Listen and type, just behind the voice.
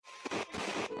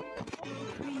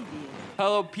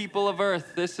Hello, people of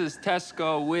Earth. This is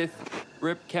Tesco with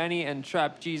Rip Kenny and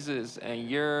Trap Jesus, and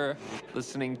you're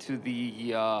listening to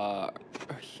the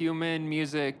Human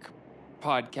Music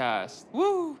Podcast.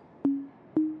 Woo!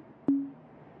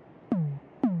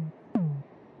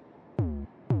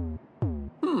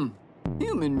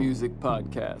 Human Music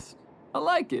Podcast. I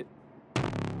like it.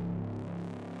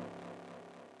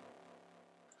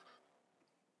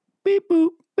 Beep boop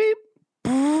beep.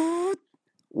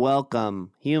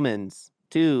 Welcome, humans,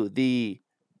 to the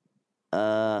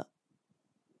what's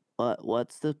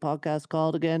the podcast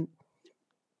called again?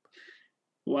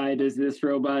 Why does this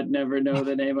robot never know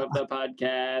the name of the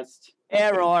podcast?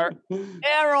 Error.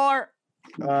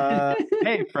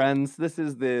 Hey friends, this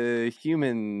is the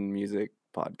Human Music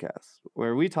Podcast,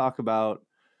 where we talk about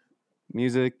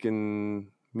music and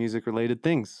music related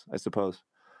things, I suppose.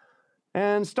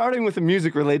 And starting with a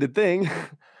music related thing,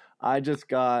 I just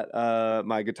got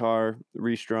my guitar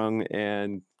restrung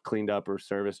and cleaned up or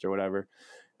serviced or whatever.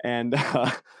 And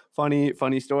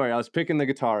funny story. I was picking the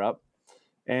guitar up,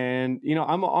 and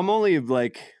I'm only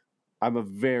I'm a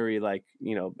very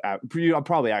I'm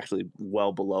probably actually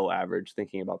well below average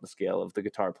thinking about the scale of the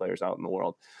guitar players out in the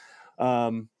world.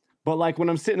 But like when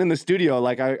I'm sitting in the studio,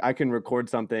 like I can record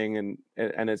something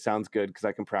and it sounds good because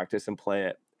I can practice and play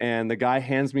it. And the guy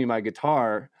hands me my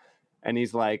guitar and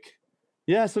he's like,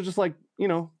 yeah, so just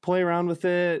play around with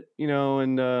it,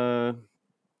 and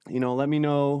let me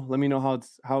know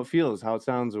how it feels, how it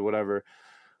sounds or whatever.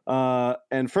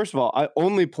 And first of all, I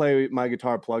only play my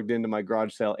guitar plugged into my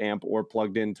garage sale amp or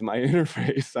plugged into my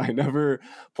interface. I never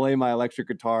play my electric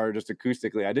guitar just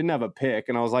acoustically. I didn't have a pick,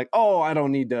 and I was like, oh, I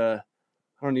don't need to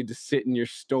sit in your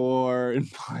store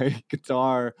and play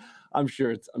guitar. I'm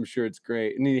sure it's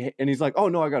great. And he's like, oh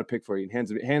no, I got a pick for you.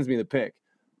 And hands me the pick.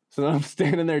 So then I'm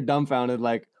standing there dumbfounded,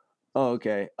 like, oh,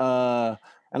 okay.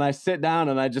 And I sit down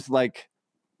and I just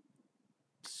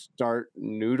start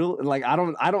noodle. Like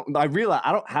I realize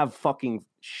I don't have fucking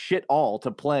shit all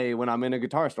to play when I'm in a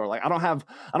guitar store. Like I don't have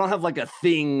like a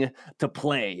thing to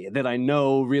play that I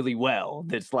know really well.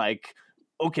 That's like,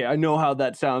 okay, I know how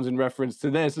that sounds in reference to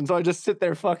this. And so I just sit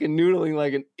there fucking noodling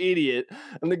like an idiot.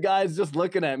 And the guy's just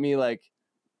looking at me like,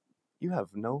 you have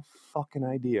no fucking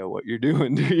idea what you're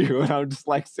doing, do you? And I'm just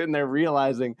like sitting there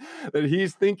realizing that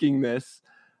he's thinking this.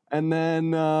 And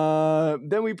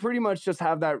then we pretty much just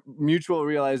have that mutual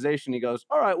realization. He goes,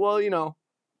 all right, well,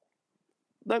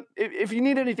 if you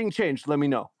need anything changed, let me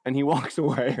know. And he walks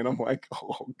away. And I'm like,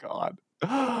 oh, God.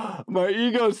 My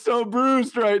ego's so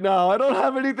bruised right now. I don't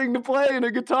have anything to play in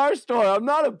a guitar store. I'm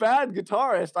not a bad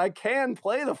guitarist. I can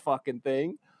play the fucking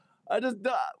thing. I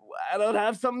don't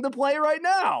have something to play right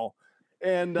now.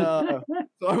 And so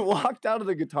I walked out of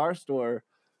the guitar store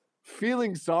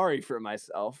feeling sorry for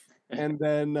myself. And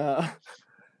then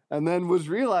was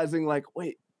realizing like,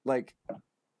 wait, like,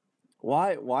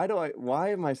 why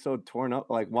am I so torn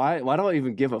up? Like, why do I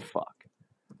even give a fuck?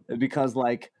 Because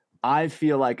like, I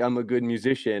feel like I'm a good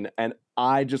musician, and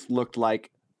I just looked like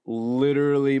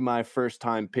literally my first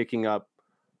time picking up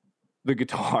the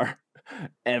guitar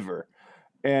ever.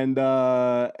 And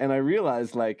I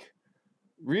realized like,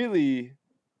 really,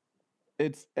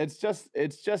 it's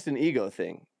just an ego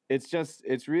thing.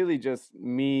 It's really just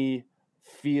me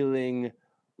feeling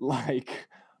like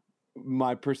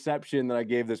my perception that I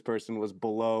gave this person was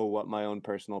below what my own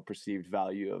personal perceived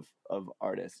value of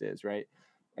artists is, right?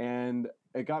 And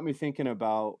it got me thinking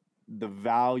about the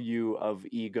value of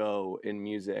ego in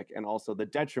music and also the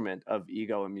detriment of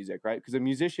ego in music, right? Because a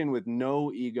musician with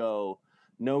no ego,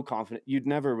 no confidence, you'd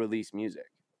never release music.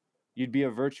 You'd be a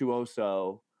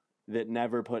virtuoso that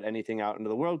never put anything out into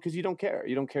the world because you don't care.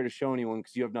 You don't care to show anyone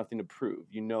because you have nothing to prove.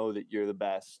 You know that you're the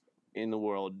best in the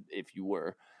world if you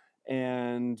were,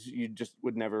 and you just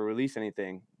would never release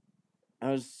anything.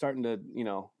 I was starting to,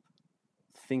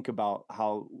 think about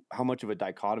how much of a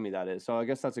dichotomy that is. So I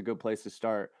guess that's a good place to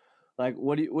start. Like,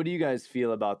 what do you guys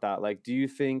feel about that? Like, do you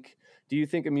think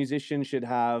a musician should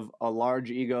have a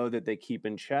large ego that they keep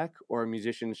in check, or a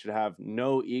musician should have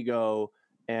no ego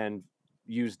and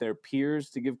use their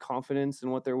peers to give confidence in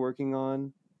what they're working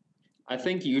on? I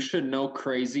think you should know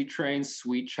Crazy Train,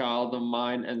 Sweet Child of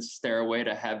Mine, and Stairway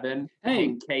to Heaven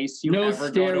in case you ever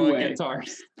go to a guitar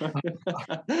store.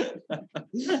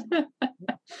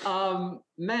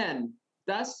 Man,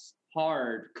 that's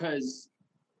hard because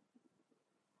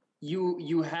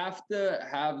you have to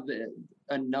have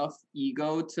enough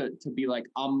ego to be like,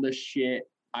 I'm the shit,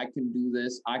 I can do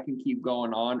this, I can keep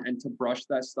going on, and to brush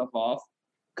that stuff off.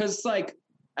 Because like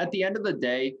at the end of the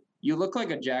day, you look like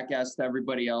a jackass to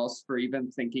everybody else for even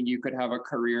thinking you could have a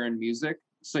career in music.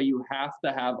 So you have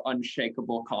to have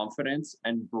unshakable confidence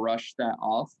and brush that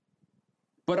off.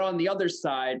 But on the other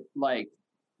side, like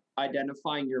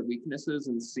identifying your weaknesses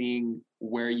and seeing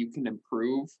where you can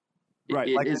improve, Right,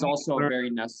 it like, is also a very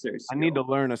necessary I need to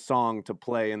skill. learn a song to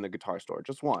play in the guitar store,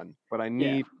 just one. But I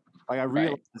need, like, I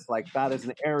realize like that is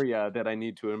an area that I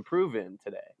need to improve in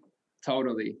today.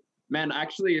 Totally. Man,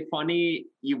 actually, funny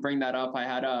you bring that up. I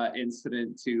had a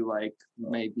incident too, like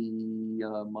maybe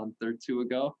a month or two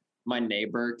ago. My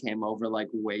neighbor came over like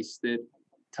wasted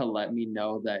to let me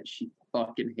know that she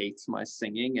fucking hates my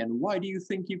singing and why do you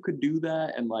think you could do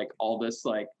that? And like all this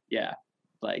like, yeah,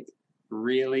 like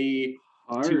really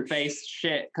Harsh. two-faced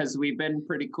shit because we've been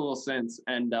pretty cool since.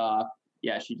 And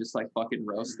yeah, she just like fucking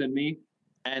roasted me.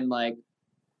 And like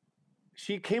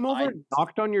She came over and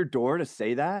knocked on your door to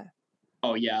say that?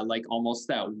 oh yeah, like almost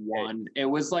at one. It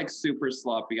was like super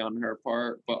sloppy on her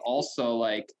part, but also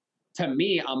like to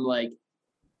me, I'm like,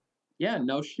 yeah,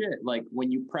 no shit. Like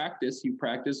when you practice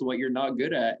what you're not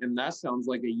good at, and that sounds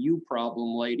like a you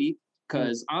problem, lady.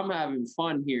 Because I'm having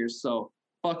fun here, so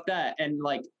fuck that. And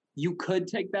like you could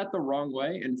take that the wrong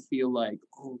way and feel like,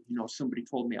 oh, you know, somebody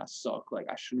told me I suck. Like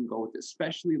I shouldn't go with this,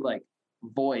 especially like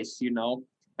voice, you know.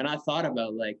 And I thought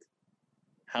about like,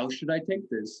 how should I take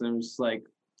this? And it's like,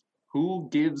 who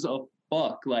gives a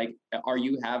fuck? Like, are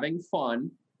you having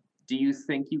fun? Do you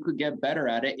think you could get better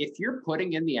at it? If you're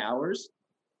putting in the hours,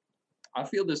 I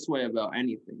feel this way about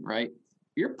anything, right?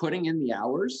 If you're putting in the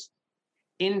hours,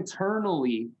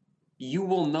 internally, you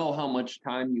will know how much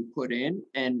time you put in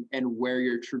and where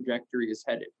your trajectory is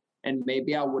headed. And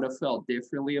maybe I would have felt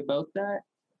differently about that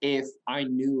if I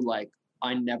knew like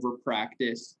I never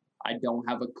practice, I don't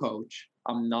have a coach,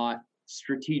 I'm not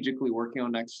strategically working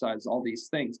on exercise, all these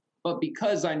things. But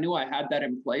because I knew I had that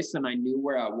in place and I knew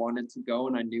where I wanted to go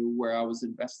and I knew where I was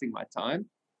investing my time,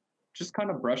 just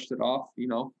kind of brushed it off, you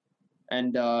know,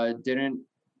 and didn't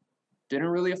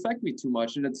really affect me too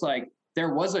much. And it's like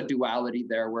there was a duality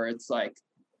there where it's like,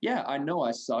 yeah, I know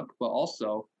I suck, but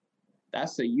also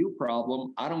that's a you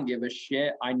problem. I don't give a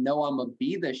shit. I know I'm gonna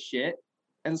be the shit,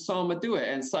 and so I'm gonna do it.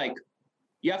 And it's like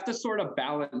you have to sort of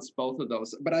balance both of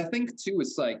those. But I think too,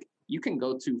 it's like you can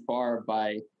go too far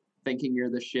by thinking you're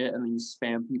the shit and then you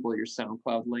spam people your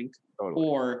SoundCloud link,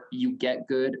 or you get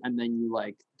good and then you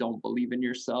like don't believe in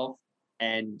yourself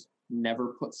and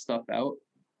never put stuff out.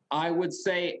 I would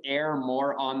say err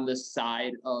more on the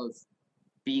side of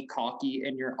be cocky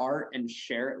in your art and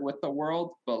share it with the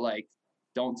world, but like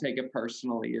don't take it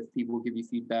personally if people give you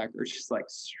feedback or just like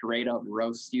straight up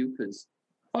roast you, because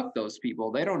fuck those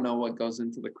people. They don't know what goes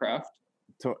into the craft.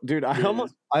 So, dude, I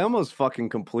almost fucking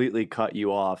completely cut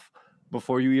you off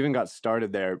before you even got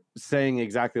started there, saying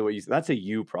exactly what you said. That's a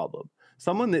you problem.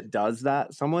 Someone that does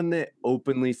that, someone that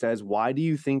openly says, why do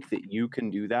you think that you can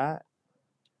do that,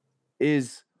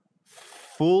 is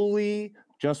fully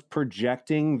just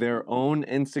projecting their own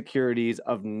insecurities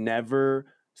of never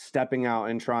stepping out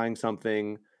and trying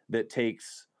something that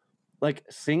takes, like,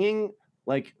 singing,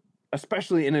 like,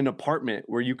 especially in an apartment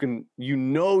where you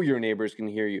know your neighbors can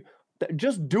hear you.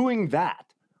 Just doing that,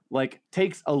 like,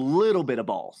 takes a little bit of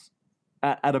balls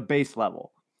at a base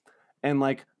level. And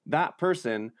like that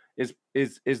person is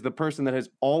the person that has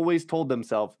always told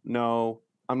themselves, no,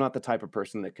 I'm not the type of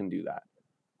person that can do that.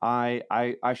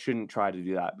 I shouldn't try to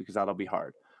do that because that'll be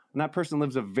hard. And that person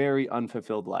lives a very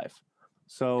unfulfilled life.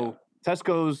 So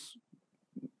Tesco's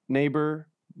neighbor,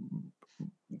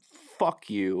 fuck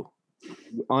you,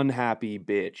 unhappy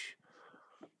bitch.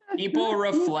 People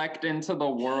reflect into the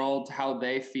world how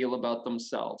they feel about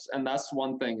themselves. And that's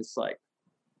one thing. It's like,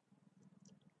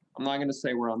 I'm not going to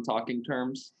say we're on talking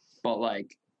terms, but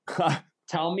like,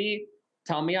 tell me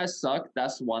I suck.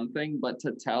 That's one thing. But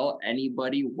to tell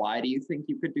anybody, why do you think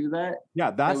you could do that? Yeah,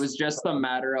 it was just a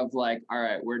matter of like, all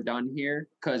right, we're done here.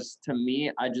 Because to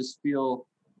me, I just feel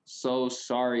so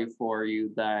sorry for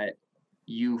you that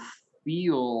you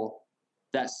feel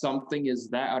that something is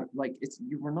that, like,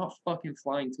 you were not fucking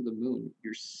flying to the moon.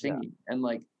 You're singing. Yeah. And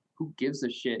like, who gives a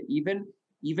shit?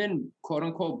 Even quote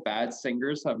unquote bad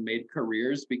singers have made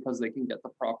careers because they can get the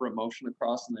proper emotion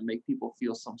across and they make people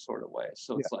feel some sort of way.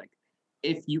 So it's like,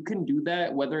 if you can do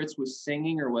that, whether it's with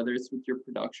singing or whether it's with your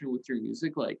production, with your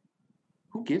music, like,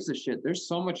 who gives a shit? There's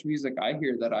so much music I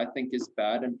hear that I think is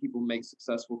bad and people make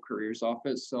successful careers off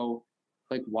it. So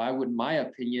like, why would my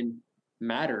opinion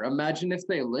matter? Imagine if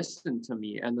they listened to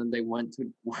me and then they went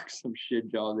to work some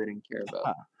shit job they didn't care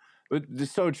about. But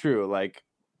it's so true. Like,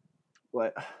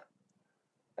 what?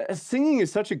 Singing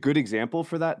is such a good example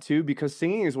for that too, because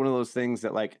singing is one of those things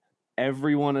that like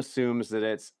everyone assumes that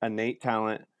it's innate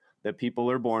talent that people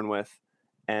are born with,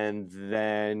 and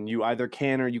then you either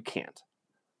can or you can't.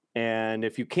 And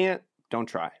if you can't, don't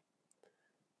try.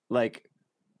 Like,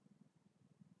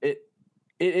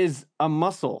 it is a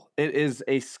muscle. It is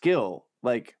a skill.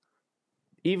 Like,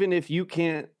 even if you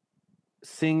can't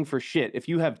sing for shit, if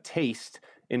you have taste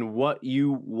in what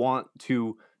you want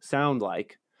to sound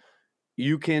like,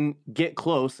 you can get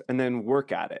close and then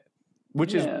work at it.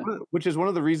 Which is one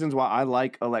of the reasons why I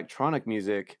like electronic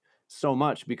music so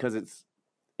much, because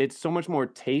it's so much more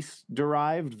taste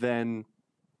derived than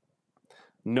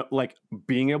like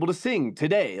being able to sing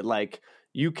today. Like,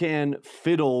 you can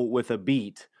fiddle with a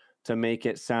beat to make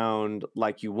it sound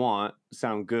like you want,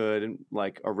 sound good and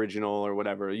like original or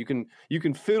whatever. You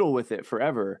can fiddle with it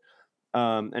forever,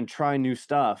 and try new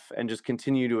stuff and just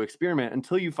continue to experiment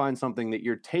until you find something that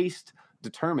your taste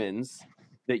determines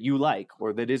that you like,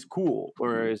 or that is cool,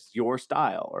 or is your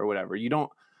style, or whatever. You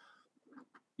don't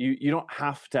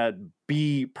have to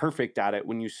be perfect at it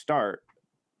when you start.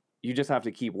 You just have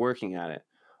to keep working at it.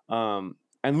 And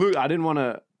Luke,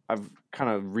 I've kind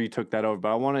of retook that over, but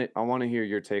I want to hear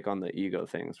your take on the ego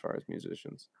thing as far as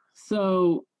musicians.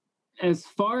 So as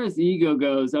far as ego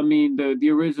goes, I mean, the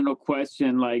original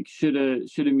question, like, should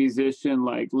a musician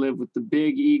like live with the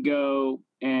big ego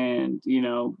and, you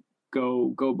know,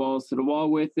 go balls to the wall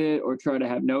with it, or try to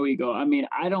have no ego? I mean,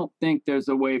 I don't think there's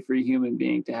a way for a human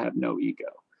being to have no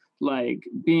ego. Like,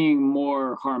 being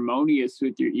more harmonious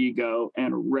with your ego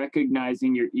and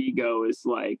recognizing your ego is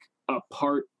like a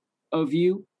part of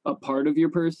you, a part of your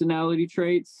personality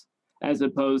traits, as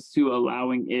opposed to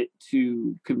allowing it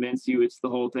to convince you it's the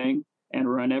whole thing and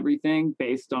run everything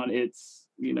based on its,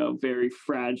 you know, very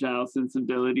fragile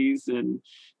sensibilities. And,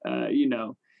 you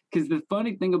know, because the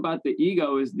funny thing about the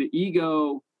ego is the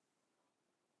ego,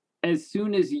 as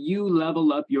soon as you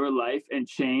level up your life and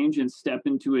change and step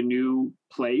into a new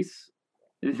place,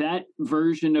 that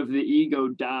version of the ego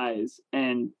dies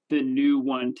and the new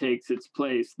one takes its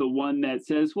place. The one that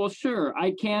says, well, sure,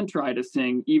 I can try to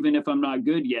sing even if I'm not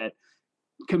good yet,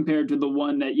 compared to the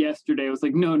one that yesterday was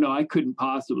like, no, I couldn't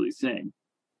possibly sing.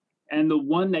 And the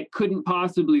one that couldn't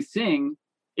possibly sing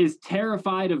is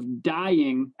terrified of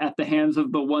dying at the hands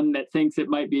of the one that thinks it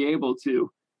might be able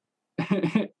to.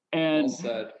 And well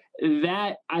said.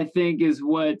 That, I think, is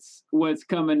what's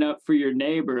coming up for your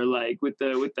neighbor, like with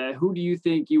the who do you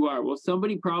think you are? Well,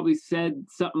 somebody probably said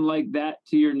something like that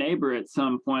to your neighbor at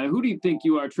some point. Who do you think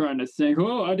you are trying to sing?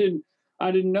 Oh, I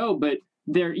didn't know, but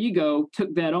their ego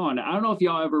took that on. I don't know if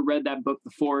y'all ever read that book,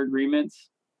 The Four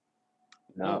Agreements.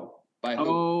 No. By who?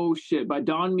 Oh shit, by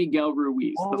Don Miguel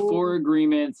Ruiz. The Four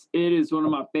Agreements. It is one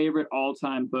of my favorite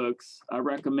all-time books. I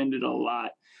recommend it a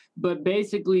lot. But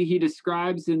basically, he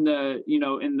describes in the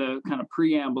kind of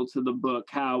preamble to the book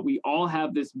how we all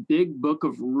have this big book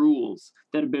of rules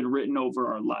that have been written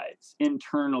over our lives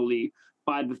internally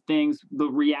by the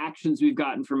reactions we've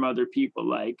gotten from other people.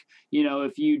 Like, you know,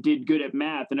 if you did good at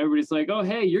math and everybody's like, oh,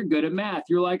 hey, you're good at math.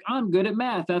 You're like, I'm good at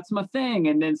math. That's my thing.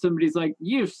 And then somebody's like,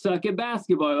 you suck at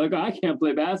basketball. You're like, oh, I can't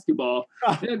play basketball.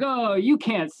 They're like, oh, you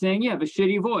can't sing. You have a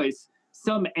shitty voice.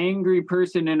 Some angry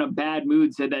person in a bad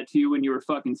mood said that to you when you were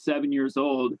fucking 7 years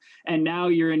old. And now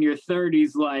you're in your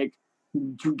 30s, like,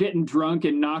 getting drunk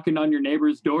and knocking on your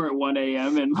neighbor's door at 1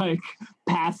 a.m. and like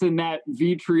passing that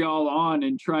vitriol on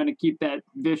and trying to keep that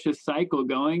vicious cycle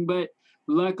going. But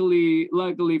luckily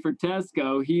for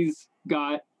Tesco, he's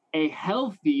got a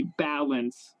healthy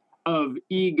balance of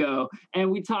ego. And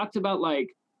we talked about like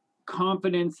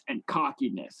confidence and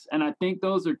cockiness. And I think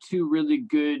those are two really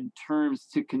good terms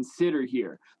to consider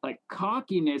here. Like,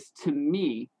 cockiness, to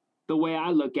me, the way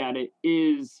I look at it,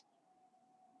 is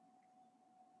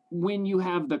when you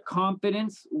have the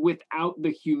confidence without the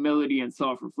humility and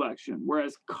self-reflection.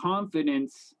 Whereas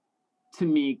confidence, to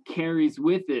me, carries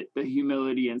with it the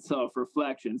humility and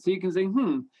self-reflection. So you can say,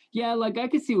 yeah, like, I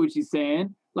can see what she's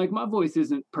saying. Like, my voice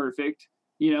isn't perfect,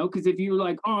 you know, because if you're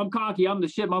like, oh, I'm cocky, I'm the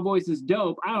shit, my voice is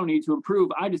dope, I don't need to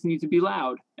improve, I just need to be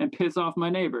loud and piss off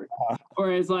my neighbor.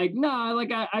 Whereas like, nah,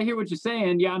 like, I hear what you're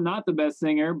saying. Yeah, I'm not the best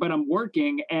singer, but I'm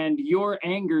working, and your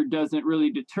anger doesn't really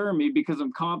deter me because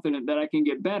I'm confident that I can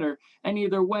get better. And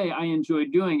either way, I enjoy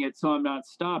doing it, so I'm not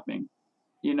stopping,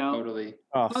 you know? Totally.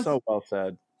 Oh, so well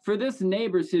said. For this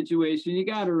neighbor situation, you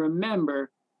got to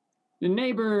remember the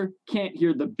neighbor can't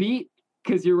hear the beat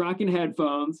because you're rocking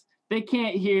headphones. They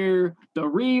can't hear the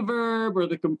reverb or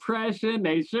the compression.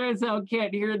 They sure as hell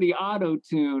can't hear the auto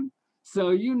tune. So,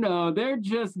 you know, they're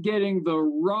just getting the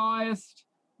rawest,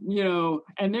 you know,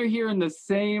 and they're hearing the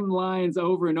same lines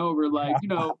over and over. Like, you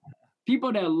know,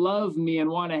 people that love me and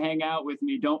want to hang out with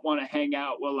me don't want to hang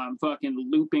out while I'm fucking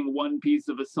looping one piece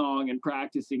of a song and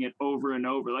practicing it over and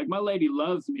over. Like, my lady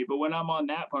loves me, but when I'm on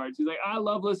that part, she's like, I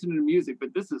love listening to music,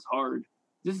 but this is hard.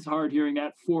 This is hard hearing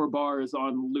that 4 bars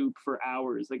on loop for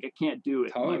hours. Like, I can't do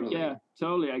it. Totally. Like, yeah,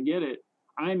 totally. I get it.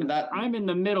 I'm in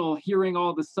the middle hearing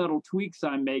all the subtle tweaks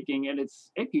I'm making, and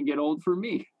it can get old for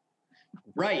me.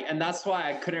 Right. And that's why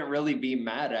I couldn't really be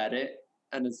mad at it.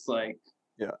 And it's like,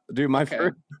 yeah, dude,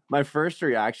 my first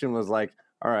reaction was like,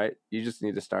 all right, you just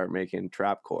need to start making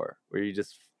trapcore where you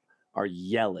just are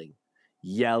yelling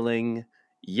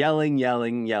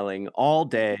all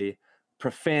day,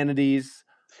 profanities,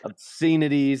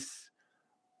 obscenities,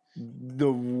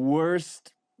 the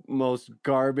worst, most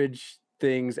garbage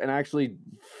things, and actually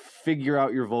figure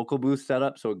out your vocal booth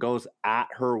setup so it goes at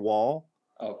her wall.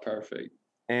 Oh, perfect.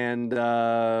 And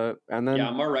then I'm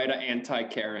gonna write an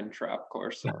anti-Karen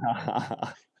trapcore song.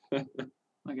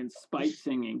 Like in spite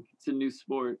singing. It's a new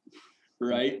sport.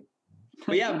 Right.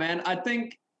 But yeah, man, I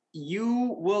think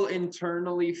you will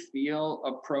internally feel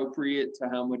appropriate to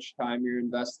how much time you're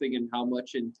investing and how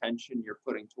much intention you're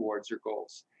putting towards your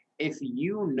goals. If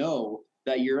you know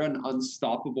that you're an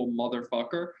unstoppable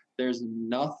motherfucker, there's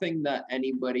nothing that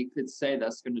anybody could say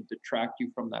that's going to detract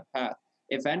you from that path.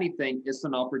 If anything, it's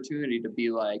an opportunity to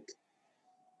be like,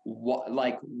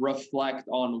 reflect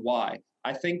on why.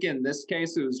 I think in this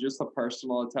case, it was just a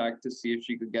personal attack to see if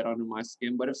she could get under my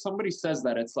skin. But if somebody says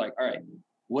that, it's like, all right,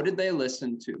 what did they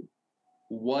listen to?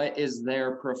 What is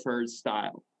their preferred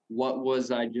style? What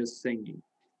was I just singing?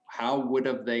 How would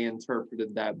have they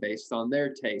interpreted that based on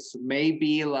their taste?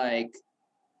 Maybe like,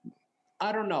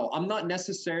 I don't know. I'm not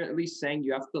necessarily saying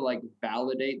you have to like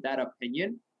validate that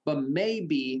opinion, but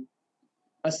maybe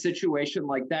a situation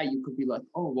like that, you could be like,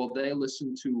 oh, well, they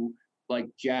listen to like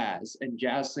jazz and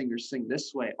jazz singers sing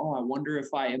this way. Oh, I wonder if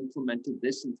I implemented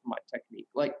this into my technique.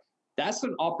 Like that's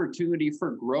an opportunity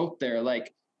for growth there.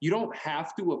 Like you don't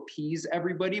have to appease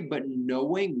everybody, but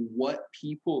knowing what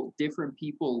different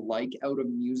people like out of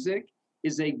music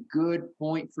is a good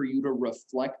point for you to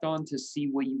reflect on to see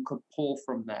what you could pull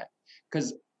from that.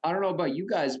 Because I don't know about you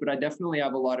guys, but I definitely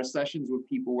have a lot of sessions with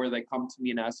people where they come to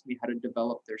me and ask me how to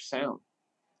develop their sound.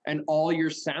 And all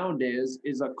your sound is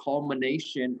a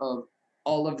culmination of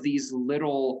all of these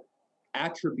little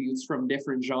attributes from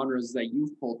different genres that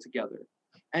you've pulled together.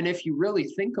 And if you really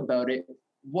think about it,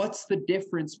 what's the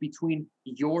difference between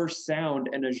your sound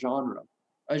and a genre?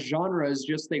 A genre is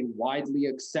just a widely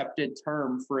accepted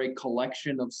term for a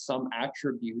collection of some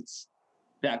attributes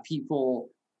that people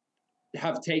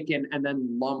have taken and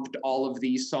then lumped all of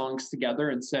these songs together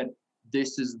and said,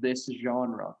 this is this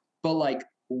genre. But like,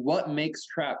 what makes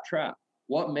trap?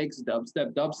 What makes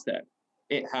dubstep?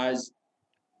 It has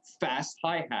fast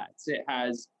hi-hats. It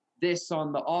has this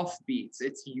on the off beats.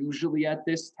 It's usually at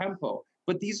this tempo.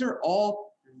 But these are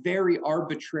all very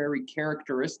arbitrary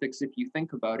characteristics if you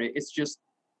think about it. It's just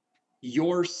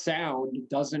your sound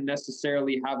doesn't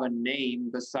necessarily have a name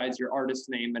besides your artist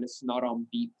name, and it's not on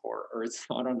Beatport or it's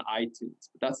not on iTunes.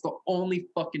 But that's the only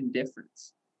fucking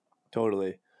difference.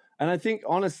 Totally. And I think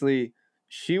honestly,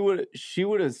 she would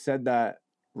have said that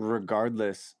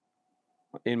regardless,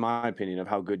 in my opinion, of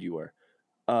how good you were.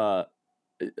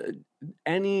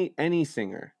 Any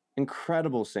singer,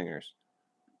 incredible singers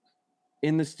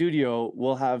in the studio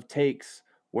will have takes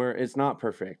where it's not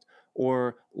perfect,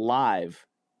 or live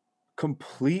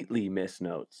completely miss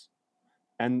notes,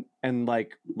 and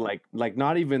like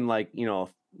not even like, you know,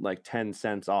 like 10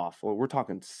 cents off, or we're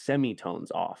talking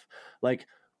semitones off. Like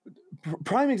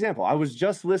prime example, I was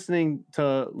just listening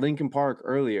to Linkin Park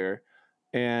earlier,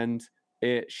 and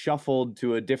it shuffled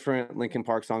to a different Linkin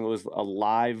Park song. It was a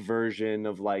live version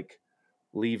of like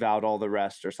Leave Out All the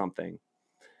Rest or something.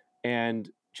 And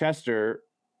Chester,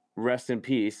 rest in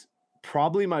peace,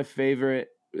 probably my favorite,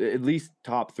 at least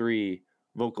top 3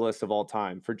 vocalists of all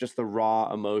time for just the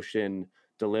raw emotion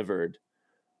delivered.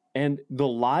 And the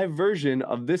live version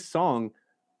of this song,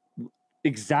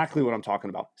 exactly what I'm talking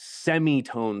about,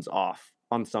 semitones off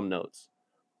on some notes,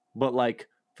 but like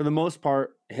for the most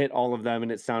part hit all of them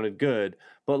and it sounded good.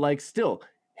 But like still,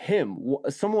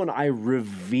 someone I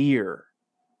revere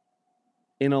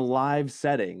in a live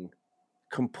setting,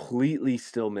 completely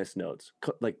still miss notes,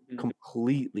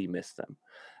 completely miss them.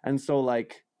 And so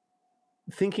like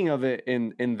thinking of it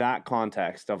in that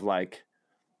context of like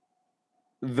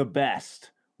the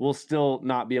best will still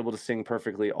not be able to sing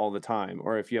perfectly all the time,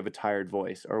 or if you have a tired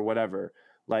voice or whatever.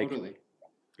 Like totally.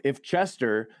 If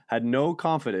Chester had no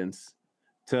confidence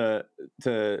to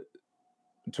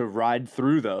ride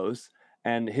through those,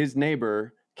 and his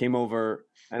neighbor came over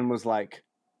and was like,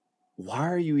 why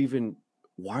are you even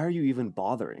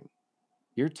bothering?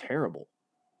 You're terrible.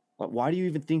 Like, why do you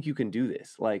even think you can do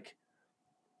this? Like,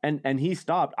 and he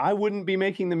stopped, I wouldn't be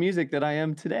making the music that I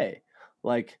am today.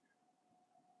 Like,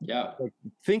 yeah, like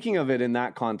thinking of it in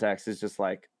that context is just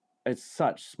like, it's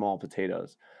such small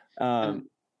potatoes.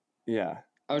 Yeah.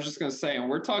 I was just gonna say, and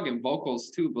we're talking vocals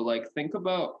too, but like think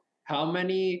about how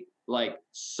many like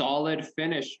solid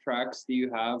finish tracks do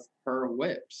you have per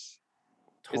whips?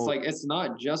 It's like it's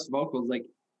not just vocals. Like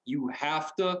you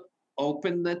have to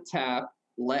open the tap,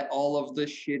 let all of the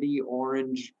shitty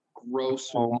orange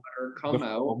gross water come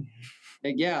out.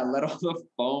 And yeah, let all the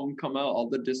foam come out, all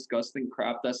the disgusting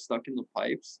crap that's stuck in the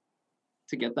pipes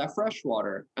to get that fresh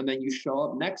water. And then you show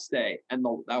up next day and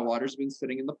that water's been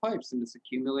sitting in the pipes and it's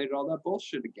accumulated all that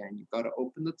bullshit again. You've got to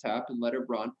open the tap and let it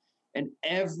run. And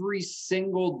every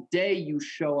single day you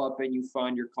show up and you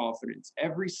find your confidence.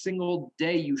 Every single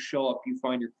day you show up, you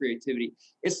find your creativity.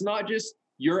 It's not just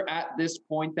you're at this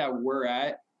point that we're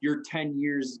at, you're 10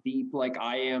 years deep like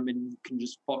I am, and you can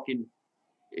just fucking,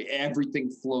 everything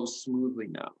flows smoothly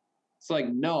now. It's like,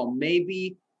 no,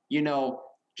 maybe, you know,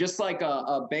 just like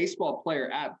a baseball player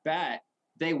at bat,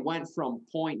 they went from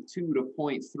 0.2 to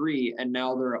 0.3 and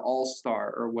now they're an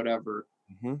all-star or whatever.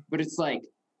 Mm-hmm. But it's like,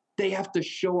 they have to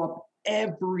show up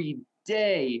every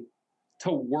day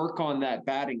to work on that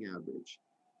batting average.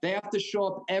 They have to show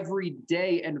up every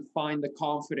day and find the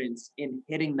confidence in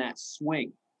hitting that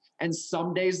swing. And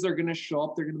some days they're going to show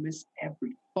up, they're going to miss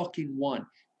every fucking one.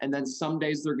 And then some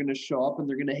days they're going to show up and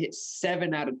they're going to hit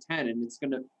 7 out of 10. And it's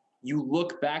going to, you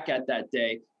look back at that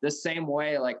day the same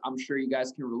way, like I'm sure you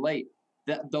guys can relate,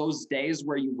 that those days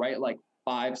where you write like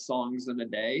 5 songs in a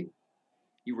day,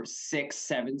 you were 6,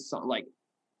 7 songs, like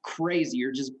crazy.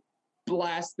 You're just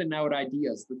blasting out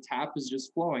ideas. The tap is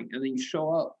just flowing. And then you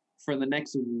show up for the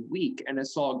next week and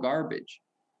it's all garbage.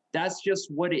 That's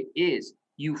just what it is.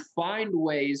 You find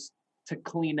ways to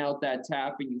clean out that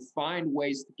tap and you find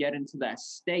ways to get into that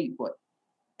state, but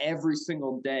every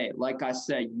single day, like I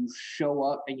said, you show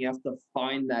up and you have to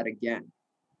find that again.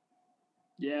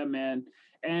 Yeah, man.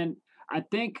 And I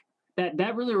think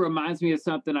that really reminds me of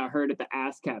something I heard at the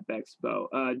ASCAP Expo.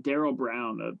 Daryl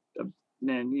Brown,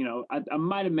 and you know, I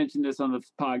might have mentioned this on the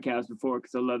podcast before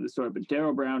because I love the story, but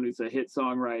Daryl Brown, who's a hit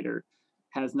songwriter,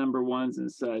 has number ones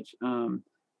and such,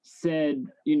 said,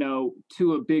 you know,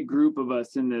 to a big group of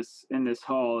us in this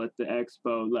hall at the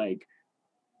expo, like,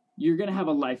 you're gonna have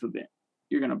a life event.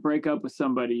 You're gonna break up with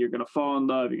somebody, you're gonna fall in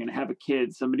love, you're gonna have a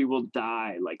kid, somebody will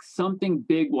die, like something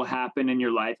big will happen in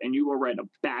your life and you will write a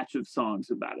batch of songs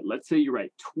about it. Let's say you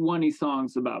write 20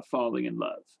 songs about falling in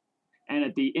love. And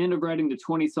at the end of writing the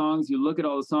 20 songs, you look at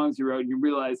all the songs you wrote and you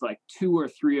realize like 2 or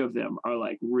 3 of them are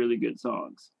like really good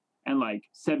songs. And like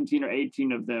 17 or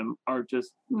 18 of them are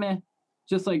just meh,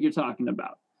 just like you're talking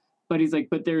about. But he's like,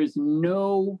 but there is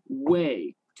no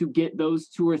way to get those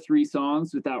 2 or 3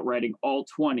 songs without writing all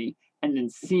 20 and then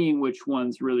seeing which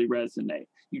ones really resonate.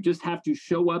 You just have to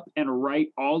show up and write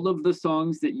all of the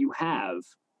songs that you have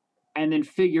and then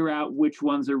figure out which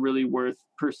ones are really worth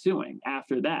pursuing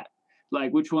after that.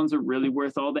 Like which ones are really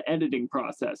worth all the editing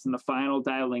process and the final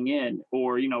dialing in,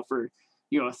 or, you know, for,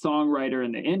 you know, a songwriter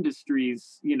in the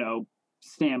industry's, you know,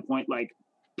 standpoint, like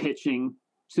pitching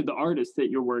to the artist that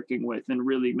you're working with and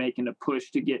really making a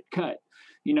push to get cut,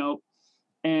 you know,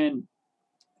 and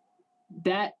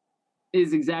that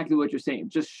is exactly what you're saying.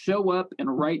 Just show up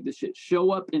and write the shit,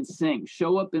 show up and sing,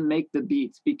 show up and make the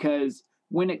beats, because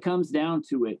when it comes down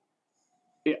to it,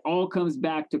 it all comes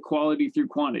back to quality through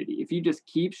quantity. If you just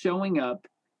keep showing up,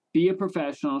 be a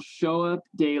professional, show up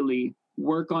daily,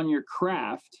 work on your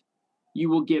craft, you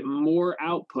will get more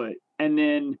output. And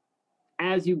then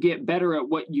as you get better at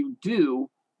what you do,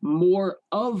 more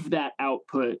of that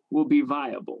output will be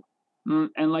viable.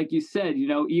 And like you said, you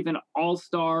know, even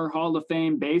all-star Hall of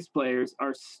Fame bass players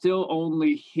are still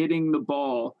only hitting the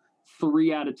ball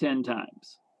 3 out of 10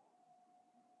 times.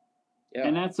 Yeah.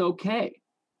 And that's okay.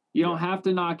 You don't have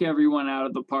to knock everyone out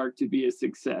of the park to be a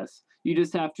success. You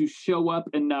just have to show up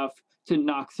enough to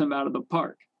knock some out of the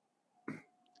park.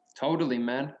 Totally,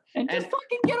 man. And just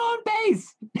fucking get on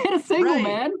base. Hit a single, right,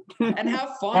 man. And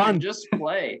have fun and just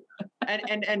play.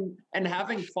 And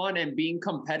having fun and being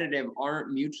competitive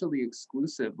aren't mutually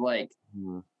exclusive. Like,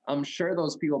 I'm sure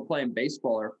those people playing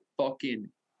baseball are fucking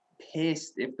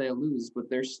pissed if they lose, but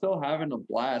they're still having a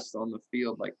blast on the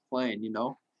field, like playing, you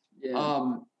know?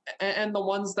 Yeah. And the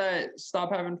ones that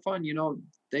stop having fun, you know,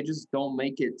 they just don't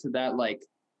make it to that like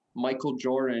Michael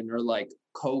Jordan or like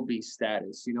Kobe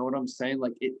status. You know what I'm saying?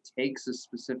 Like it takes a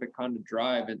specific kind of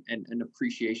drive and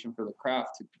appreciation for the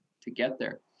craft to get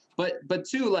there. But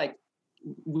too, like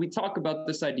we talk about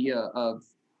this idea of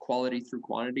quality through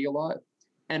quantity a lot.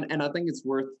 And I think it's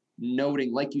worth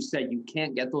noting, like you said, you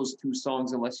can't get those 2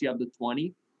 songs unless you have the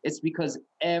 20. It's because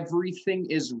everything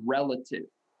is relative.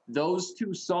 Those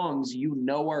 2 songs you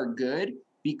know are good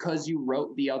because you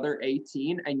wrote the other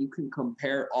 18 and you can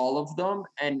compare all of them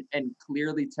and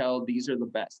clearly tell these are the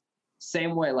best.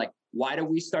 Same way, like, why do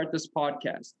we start this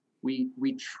podcast?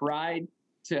 We tried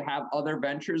to have other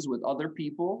ventures with other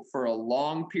people for a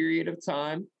long period of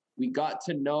time. We got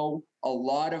to know a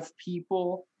lot of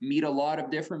people, meet a lot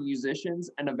of different musicians,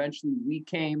 and eventually we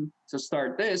came to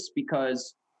start this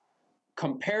because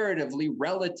comparatively,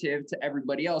 relative to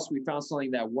everybody else, we found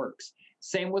something that works.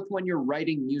 Same with when you're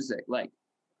writing music. Like,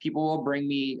 people will bring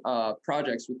me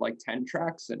projects with like 10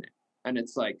 tracks in it, and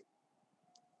it's like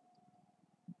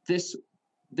this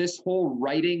whole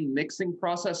writing, mixing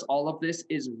process, all of this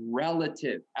is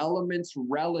relative, elements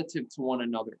relative to one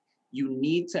another. You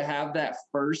need to have that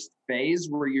first phase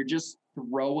where you're just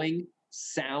throwing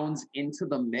sounds into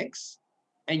the mix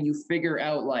and you figure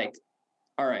out like,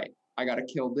 all right, I got to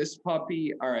kill this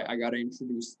puppy. All right, I got to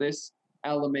introduce this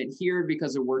element here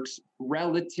because it works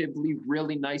relatively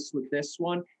really nice with this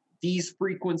one. These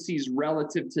frequencies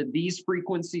relative to these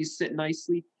frequencies sit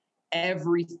nicely.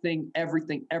 Everything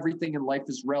in life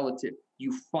is relative.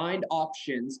 You find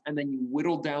options and then you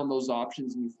whittle down those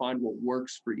options and you find what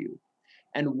works for you.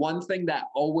 And one thing that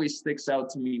always sticks out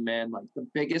to me, man, like the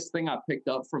biggest thing I picked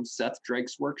up from Seth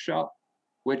Drake's workshop,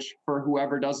 which for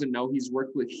whoever doesn't know, he's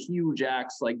worked with huge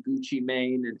acts like Gucci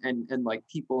Mane and like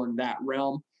people in that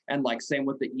realm. And like same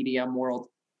with the EDM world.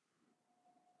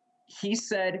 He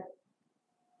said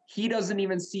he doesn't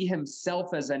even see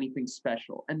himself as anything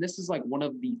special. And this is like one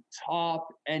of the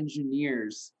top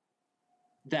engineers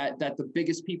that the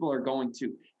biggest people are going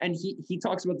to. And he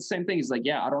talks about the same thing. He's like,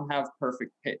 yeah, I don't have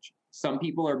perfect pitch. Some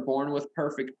people are born with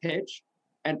perfect pitch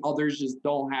and others just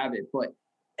don't have it. But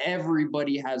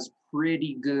everybody has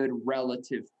pretty good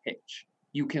relative pitch.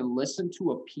 You can listen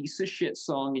to a piece of shit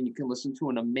song and you can listen to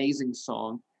an amazing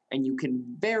song and you can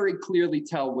very clearly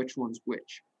tell which one's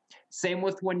which. Same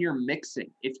with when you're mixing.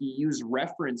 If you use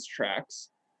reference tracks,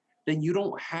 then you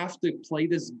don't have to play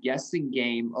this guessing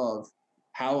game of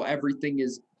how everything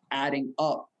is adding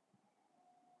up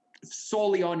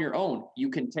solely on your own. You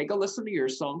can take a listen to your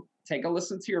song, take a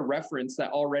listen to your reference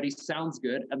that already sounds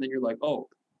good, and then you're like, oh,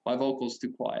 my vocals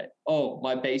too quiet. Oh,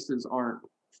 my basses aren't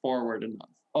forward enough.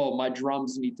 Oh, my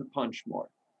drums need to punch more.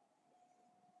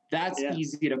 That's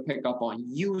easy to pick up on.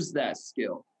 Use that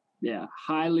skill. Yeah,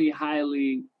 highly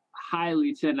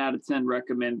 10 out of 10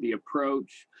 recommend The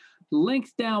Approach.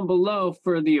 Links down below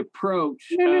for The Approach.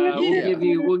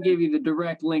 We'll give you the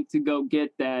direct link to go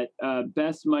get that.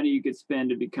 Best money you could spend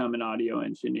to become an audio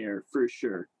engineer for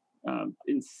sure.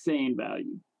 Insane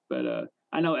value. But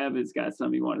I know Evan's got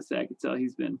something you want to say. I can tell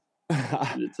he's been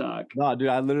to talk. No, dude,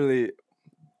 I literally,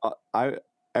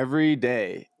 every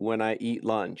day when I eat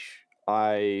lunch,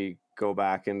 I go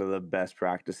back into the best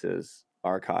practices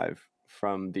archive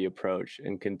from The Approach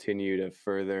and continue to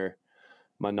further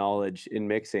my knowledge in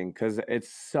mixing, because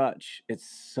it's such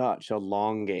a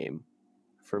long game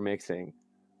for mixing,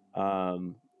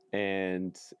 and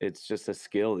it's just a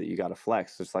skill that you got to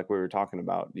flex, just like we were talking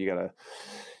about. You gotta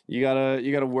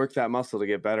work that muscle to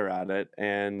get better at it,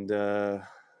 and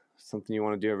something you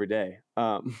want to do every day.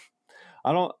 I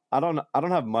don't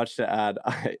have much to add.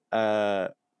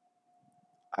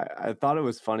 I thought it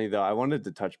was funny though. I wanted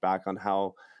to touch back on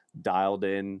how dialed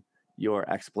in your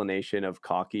explanation of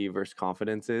cocky versus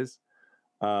confidence is.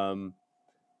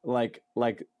 Like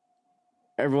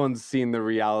everyone's seen the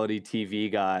reality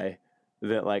TV guy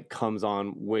that like comes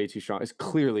on way too strong. It's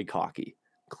clearly a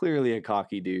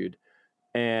cocky dude.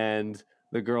 And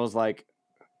the girl's like,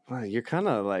 well, you're you're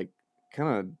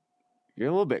a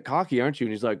little bit cocky, aren't you?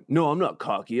 And he's like, no, I'm not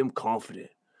cocky. I'm confident.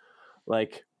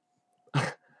 Like,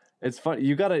 it's funny.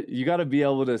 You gotta be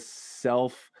able to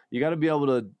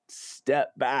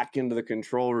step back into the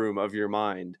control room of your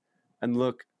mind and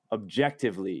look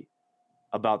objectively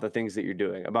about the things that you're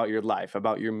doing, about your life,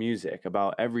 about your music,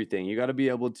 about everything. You got to be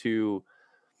able to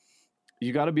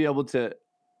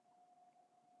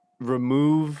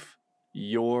remove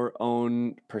your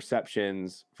own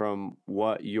perceptions from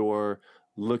what you're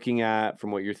looking at,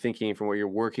 from what you're thinking, from what you're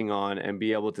working on, and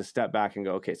be able to step back and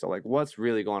go, okay, so like what's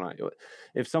really going on?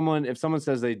 If someone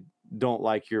says they don't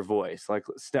like your voice, like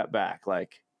step back,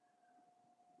 like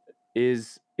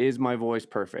is my voice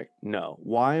perfect? No.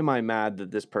 Why am I mad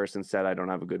that this person said I don't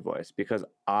have a good voice? Because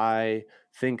I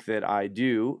think that I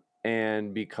do,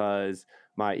 and because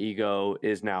my ego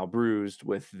is now bruised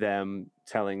with them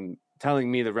telling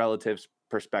me the relative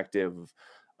perspective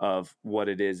of what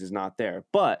it is not there.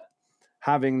 But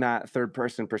having that third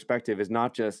person perspective is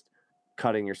not just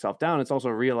cutting yourself down. It's also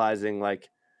realizing, like,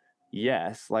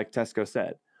 yes, like Tesco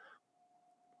said,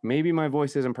 maybe my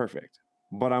voice isn't perfect,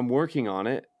 but I'm working on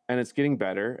it and it's getting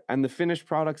better and the finished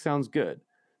product sounds good.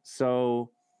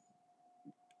 So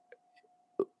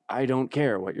I don't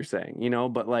care what you're saying, you know,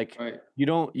 but like Right. you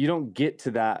don't get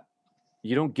to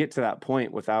that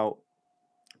point without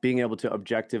being able to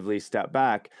objectively step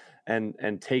back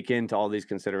and take into all these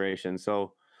considerations.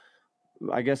 So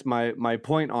I guess my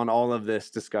point on all of this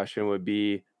discussion would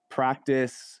be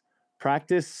practice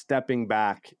stepping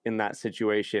back in that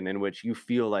situation in which you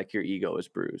feel like your ego is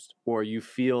bruised, or you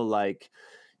feel like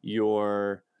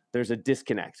there's a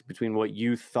disconnect between what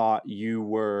you thought you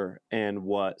were and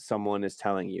what someone is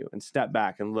telling you, and step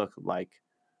back and look like,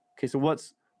 okay, so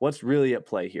what's really at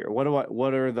play here? What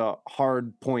are the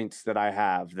hard points that I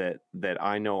have that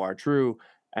I know are true,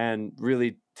 and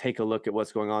really take a look at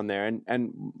what's going on there.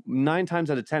 And 9 times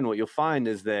out of 10, what you'll find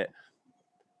is that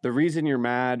the reason you're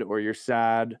mad or you're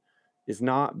sad is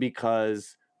not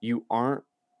because you aren't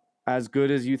as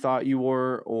good as you thought you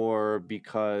were, or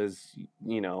because,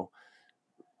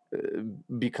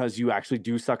 because you actually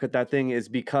do suck at that thing. Is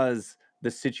because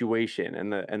the situation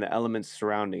and the elements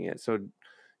surrounding it. So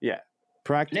yeah,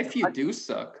 And if you do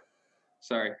suck,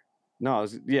 sorry. No, I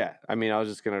was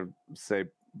just going to say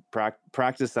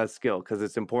practice that skill, because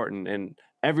it's important in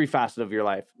every facet of your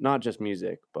life, not just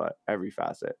music, but every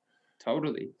facet.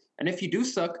 Totally. And if you do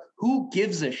suck, who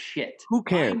gives a shit? Who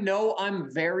cares? I know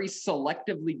I'm very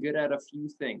selectively good at a few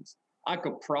things. I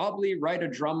could probably write a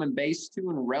drum and bass tune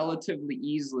relatively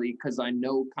easily because I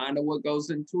know kind of what goes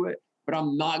into it, but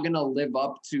I'm not going to live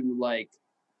up to like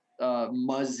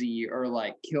Muzzy or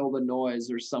like Kill the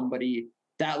Noise or somebody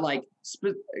that like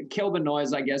Kill the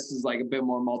Noise, I guess, is like a bit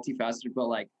more multifaceted, but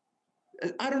like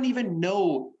I don't even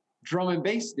know drum and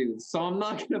bass dudes, so I'm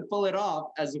not going to pull it off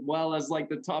as well as like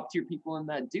the top tier people in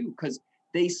that do, because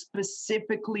they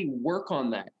specifically work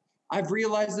on that. I've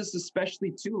realized this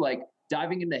especially too, like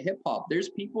diving into hip hop. There's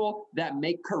people that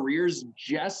make careers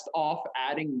just off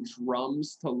adding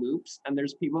drums to loops, and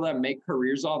there's people that make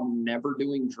careers off never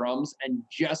doing drums and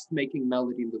just making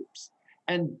melody loops.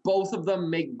 And both of them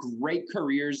make great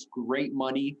careers, great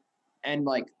money. And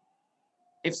like,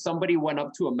 if somebody went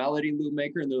up to a melody loop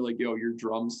maker and they're like, yo, your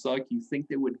drums suck, you think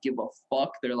they would give a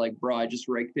fuck? They're like, bro, I just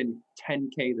raked in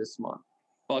 10K this month.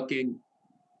 Fucking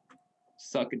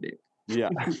suck a dick. Yeah.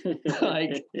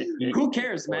 Like, who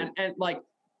cares, man? And like,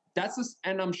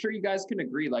 and I'm sure you guys can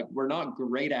agree, like, we're not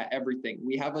great at everything.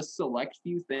 We have a select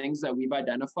few things that we've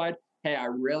identified. Hey, I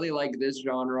really like this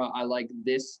genre. I like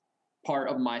this part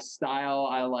of my style.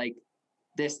 I like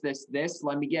this.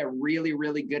 Let me get really,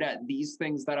 really good at these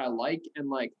things that I like. And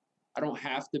like, I don't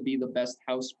have to be the best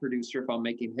house producer if I'm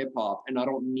making hip hop, and I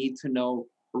don't need to know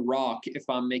rock if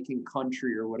I'm making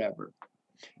country or whatever.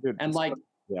 Dude, and like,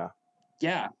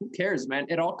 yeah, who cares, man?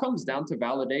 It all comes down to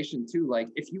validation too. Like,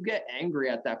 if you get angry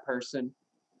at that person,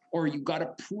 or you got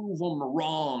to prove them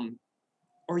wrong,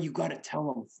 or you got to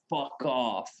tell them fuck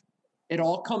off, it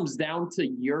all comes down to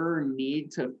your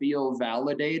need to feel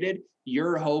validated.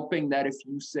 You're hoping that if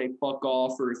you say fuck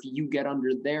off, or if you get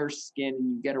under their skin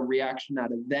and you get a reaction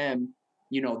out of them,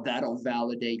 that'll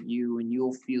validate you and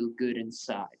you'll feel good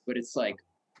inside. But it's like,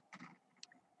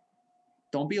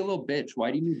 don't be a little bitch. Why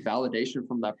do you need validation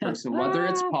from that person, whether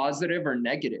it's positive or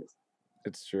negative?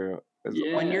 It's true.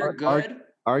 Yeah. When you're good,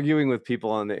 arguing with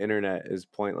people on the internet is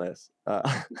pointless.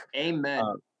 Amen.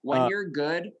 When you're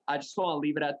good, I just want to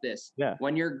leave it at this. Yeah.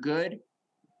 When you're good,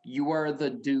 you are the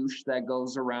douche that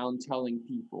goes around telling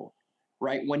people,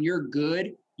 right? When you're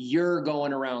good, you're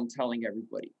going around telling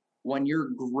everybody. When you're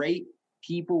great,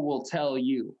 people will tell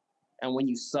you. And when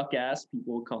you suck ass,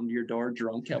 people will come to your door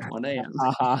drunk at 1 a.m.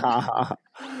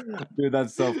 Dude,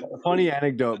 that's so funny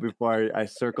anecdote before I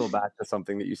circle back to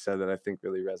something that you said that I think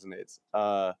really resonates.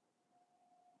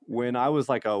 When I was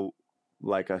like a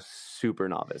super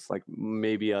novice, like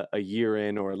maybe a year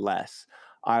in or less,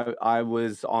 I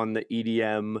was on the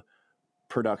EDM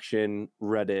production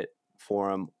Reddit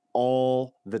forum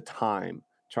all the time,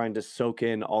 trying to soak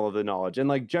in all of the knowledge. And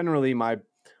like generally my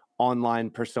online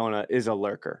persona is a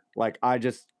lurker. Like, I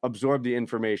just absorb the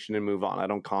information and move on. I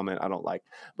don't comment. I don't like.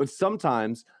 But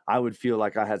sometimes I would feel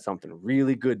like I had something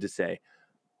really good to say,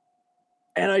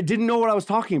 and I didn't know what I was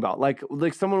talking about. Like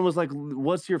someone was like,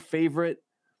 what's your favorite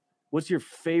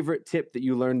tip that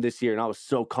you learned this year? And I was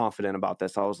so confident about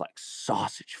this. I was like,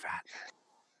 sausage fat.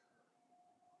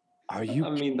 Are you? I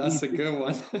mean, that's a good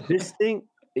one. This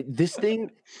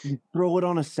thing, you throw it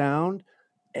on a sound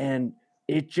and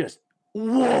it just,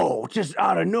 whoa, just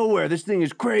out of nowhere. This thing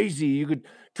is crazy. You could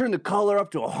turn the color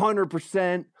up to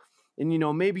 100%.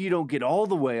 And, maybe you don't get all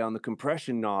the way on the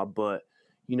compression knob, but,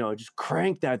 just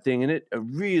crank that thing and it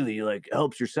really like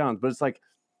helps your sounds. But it's like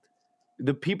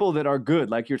the people that are good,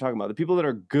 like you're talking about, the people that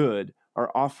are good are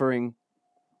offering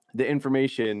the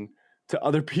information to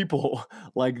other people.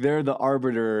 Like they're the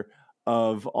arbiter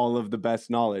of all of the best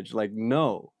knowledge. Like,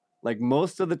 no, like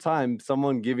most of the time,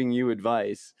 someone giving you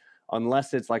advice,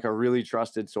 unless it's like a really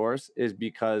trusted source, is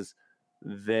because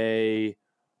they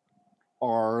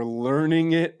are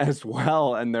learning it as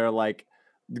well. And they're like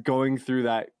going through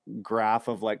that graph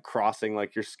of like crossing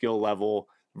like your skill level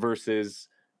versus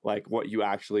like what you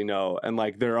actually know. And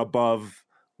like they're above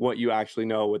what you actually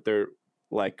know with their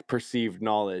like perceived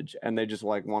knowledge. And they just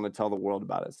like want to tell the world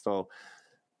about it. So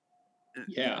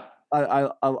Yeah. I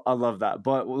love that.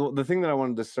 But the thing that I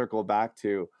wanted to circle back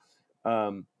to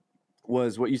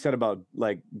was what you said about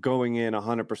like going in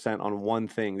 100% on one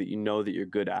thing that you know that you're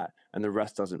good at and the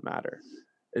rest doesn't matter.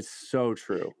 It's so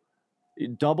true. You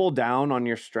double down on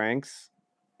your strengths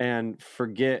and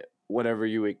forget whatever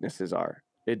your weaknesses are.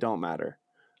 It don't matter.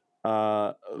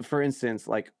 For instance,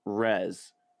 like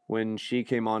Rez, when she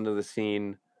came onto the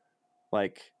scene,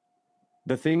 like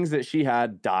the things that she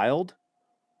had dialed,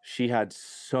 she had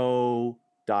so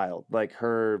dialed. Like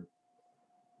her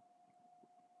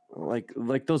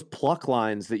like those pluck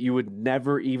lines that you would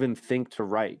never even think to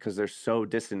write because they're so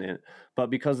dissonant, but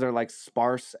because they're like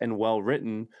sparse and well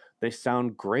written, they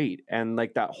sound great. And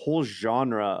like that whole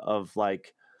genre of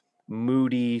like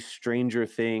moody Stranger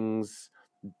Things,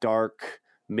 dark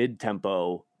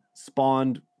mid-tempo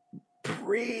spawned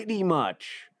pretty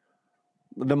much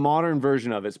the modern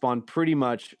version of it spawned pretty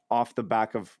much off the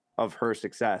back of her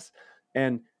success.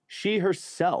 And she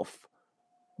herself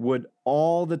would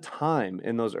all the time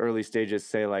in those early stages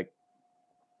say like,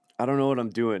 I don't know what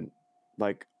I'm doing.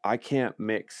 Like, I can't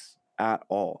mix at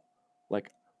all.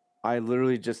 Like, I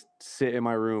literally just sit in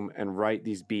my room and write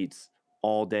these beats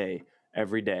all day,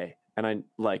 every day. And I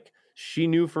like, she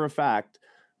knew for a fact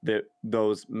that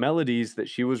those melodies that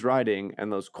she was writing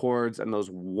and those chords and those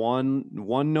one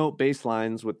note bass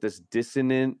lines with this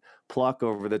dissonant pluck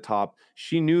over the top,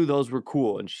 she knew those were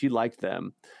cool and she liked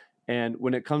them. And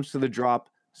when it comes to the drop,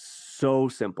 so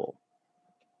simple.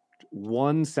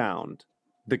 One sound,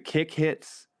 the kick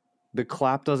hits, the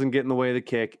clap doesn't get in the way of the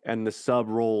kick, and the sub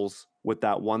rolls with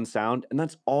that one sound, and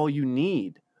that's all you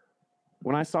need.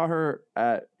 When I saw her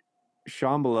at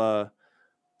Shambhala,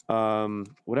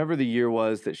 whatever the year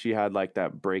was that she had like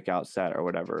that breakout set or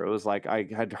whatever, it was like I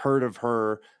had heard of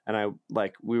her, and I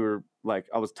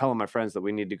was telling my friends that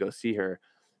we need to go see her.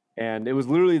 And it was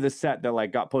literally the set that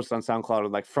like got posted on SoundCloud.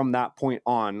 And like from that point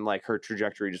on, like her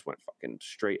trajectory just went fucking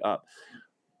straight up.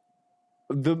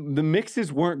 The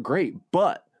mixes weren't great,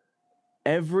 but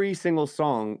every single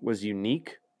song was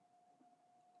unique.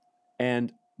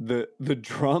 And the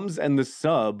drums and the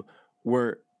sub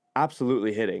were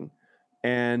absolutely hitting.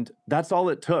 And that's all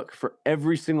it took for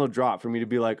every single drop for me to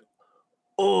be like,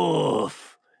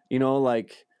 oof, you know,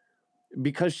 like,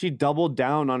 because she doubled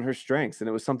down on her strengths and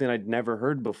it was something I'd never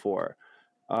heard before.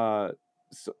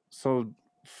 So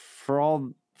for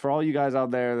all you guys out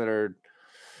there that are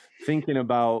thinking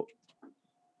about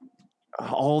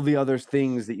all the other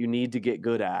things that you need to get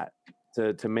good at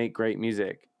to make great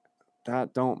music,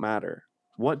 that don't matter.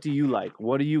 What do you like?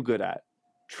 What are you good at?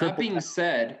 That being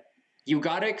said, you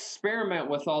got to experiment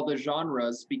with all the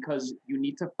genres because you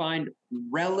need to find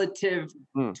relative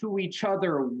to each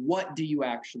other. What do you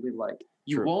actually like?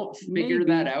 You won't figure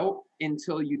that out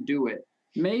until you do it.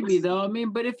 Maybe though. I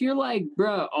mean, but if you're like,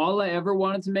 bro, all I ever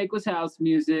wanted to make was house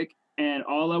music and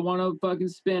all I want to fucking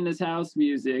spin is house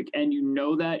music, and you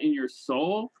know that in your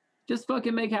soul, just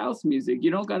fucking make house music.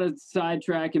 You don't got to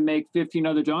sidetrack and make 15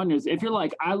 other genres. If you're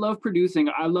like, I love producing,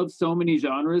 I love so many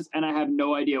genres, and I have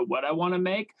no idea what I want to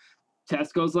make,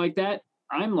 Tesco's like that,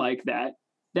 I'm like that,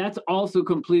 that's also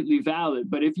completely valid.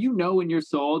 But if you know in your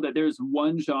soul that there's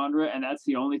one genre and that's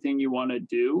the only thing you want to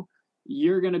do,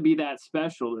 you're going to be that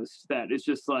specialist that is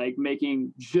just like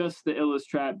making just the illest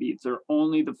trap beats or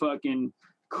only the fucking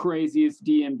craziest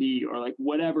DMB or like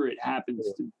whatever it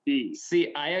happens to be.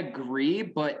 See, I agree,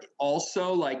 but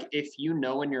also like if you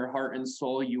know in your heart and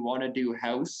soul you want to do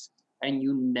house and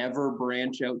you never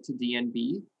branch out to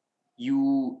DNB,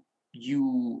 you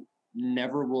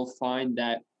never will find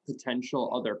that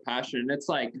potential other passion. And it's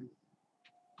like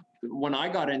when I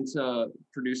got into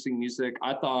producing music,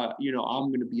 I thought, you know, I'm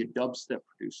going to be a dubstep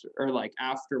producer. Or like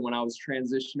after when I was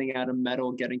transitioning out of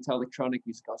metal, getting to electronic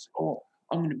music, I was like, oh,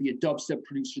 I'm going to be a dubstep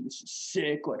producer. This is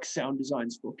sick. Like sound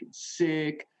design's fucking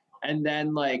sick. And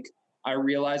then like I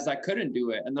realized I couldn't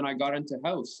do it. And then I got into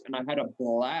house and I had a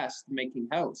blast making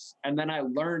house. And then I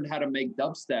learned how to make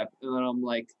dubstep. And then I'm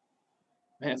like,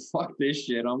 man, fuck this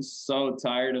shit. I'm so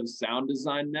tired of sound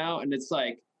design now. And it's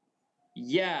like,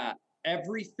 yeah,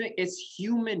 everything, it's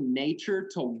human nature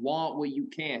to want what you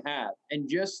can't have. And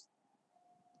just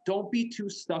don't be too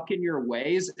stuck in your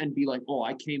ways and be like, oh,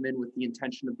 I came in with the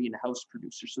intention of being a house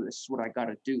producer, so this is what I got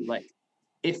to do. Like,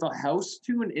 if a house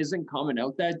tune isn't coming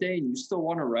out that day and you still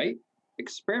want to write,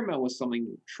 experiment with something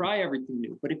new, try everything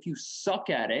new. But if you suck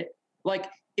at it, like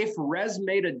if Rez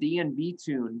made a DNB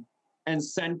tune and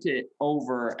sent it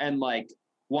over and like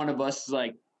one of us is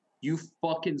like, you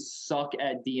fucking suck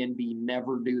at DNB,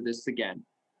 never do this again.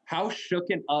 How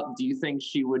shooken up do you think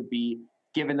she would be,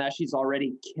 given that she's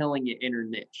already killing it in her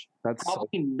niche? That's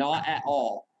probably not at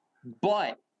all.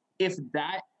 But if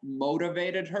that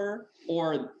motivated her,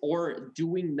 or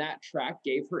doing that track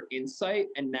gave her insight,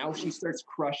 and now she starts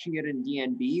crushing it in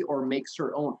DNB or makes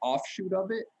her own offshoot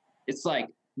of it, it's like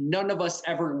none of us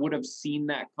ever would have seen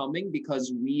that coming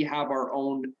because we have our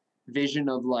own vision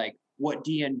of like what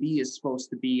DNB is supposed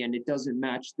to be, and it doesn't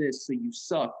match this, so you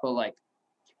suck. But like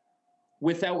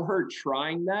without her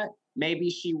trying that, maybe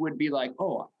she would be like,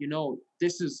 oh, you know,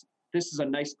 this is a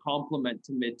nice compliment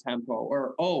to mid-tempo,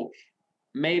 or oh,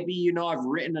 maybe, you know, I've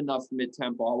written enough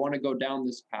mid-tempo, I want to go down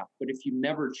this path. But if you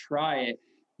never try it,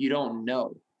 you don't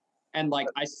know. And like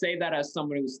I say that as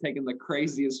someone who's taken the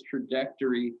craziest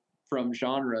trajectory from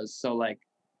genres. So like,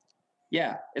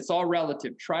 yeah, it's all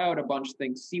relative. Try out a bunch of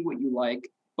things, see what you like.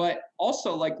 But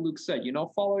also, like Luke said, you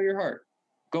know, follow your heart.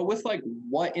 Go with like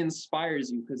what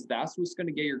inspires you, because that's what's going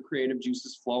to get your creative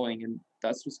juices flowing, and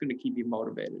that's what's going to keep you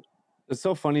motivated. It's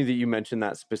so funny that you mentioned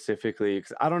that specifically,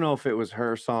 because I don't know if it was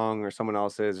her song or someone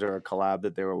else's or a collab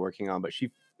that they were working on, but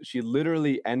she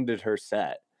literally ended her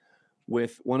set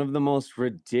with one of the most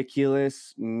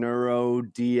ridiculous neuro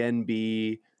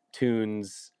DNB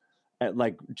tunes, at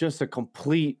like just a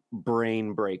complete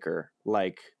brain breaker.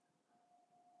 Like,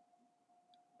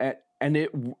 and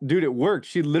it, dude, it worked.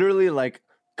 She literally like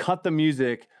cut the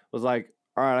music, was like,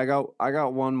 all right, I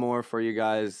got one more for you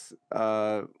guys.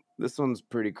 This one's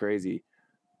pretty crazy.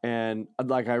 And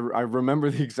like I remember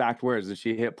the exact words, and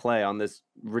she hit play on this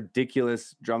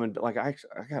ridiculous drum and like I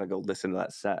gotta go listen to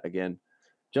that set again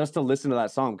just to listen to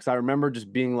that song, because I remember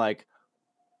just being like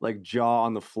jaw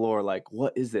on the floor, like,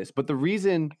 what is this? But the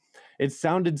reason it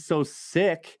sounded so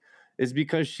sick is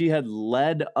because she had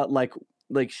led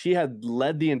like she had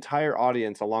led the entire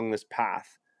audience along this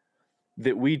path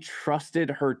that we trusted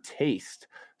her taste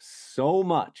so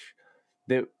much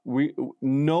that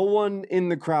no one in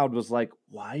the crowd was like,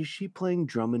 why is she playing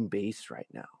drum and bass right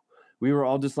now? We were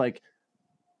all just like,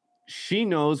 she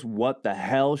knows what the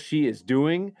hell she is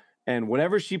doing, and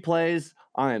whatever she plays,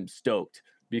 I am stoked,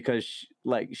 because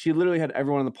she literally had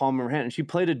everyone in the palm of her hand, and she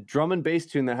played a drum and bass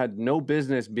tune that had no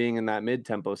business being in that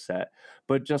mid-tempo set,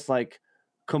 but just like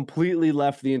completely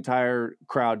left the entire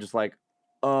crowd just like,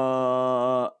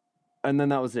 and then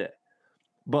that was it.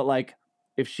 But like,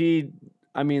 if she,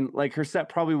 I mean, like her set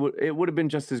probably would have been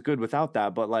just as good without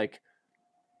that. But like,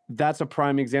 that's a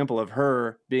prime example of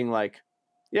her being like,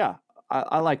 yeah,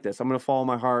 I like this. I'm going to follow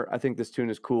my heart. I think this tune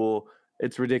is cool.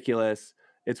 It's ridiculous.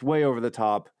 It's way over the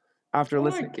top. After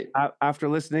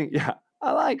listening, yeah,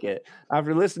 I like it.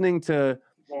 After listening to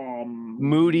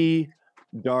moody,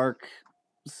 dark,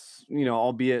 you know,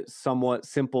 albeit somewhat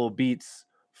simple beats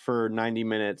for 90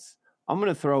 minutes, I'm going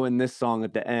to throw in this song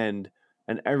at the end,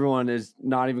 and everyone is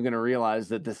not even going to realize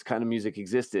that this kind of music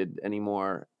existed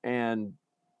anymore, and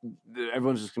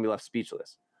everyone's just going to be left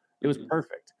speechless. It was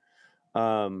perfect.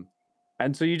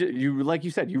 And so you like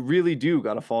you said, you really do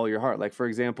got to follow your heart. Like, for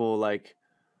example, like,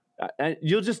 and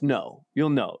you'll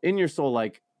know in your soul,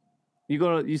 like,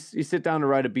 you sit down to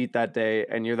write a beat that day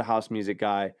and you're the house music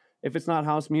guy. If it's not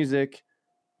house music,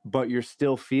 but you're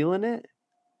still feeling it,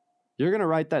 you're going to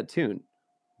write that tune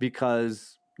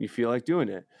because you feel like doing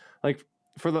it. Like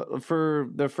for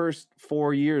the first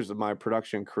 4 years of my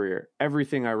production career,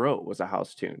 everything I wrote was a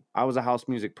house tune. I was a house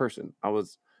music person.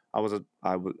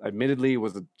 I admittedly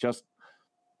was just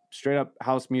straight up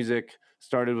house music.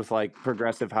 Started with like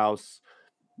progressive house.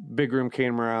 Big Room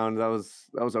came around. That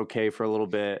was okay for a little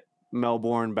bit.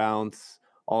 Melbourne bounce,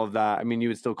 all of that. I mean, you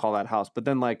would still call that house. But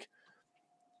then like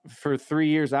for 3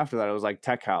 years after that, it was like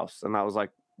tech house, and that was like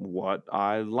what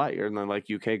I like. And then like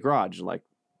UK garage, like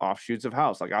offshoots of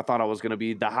house. Like I thought I was going to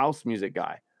be the house music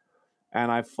guy,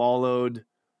 and I followed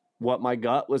what my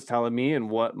gut was telling me and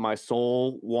what my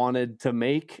soul wanted to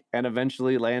make, and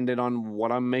eventually landed on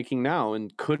what I'm making now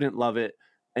and couldn't love it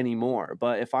anymore.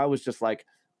 But if I was just like,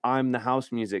 I'm the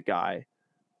house music guy,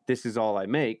 this is all I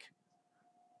make,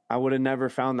 I would have never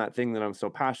found that thing that I'm so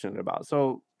passionate about.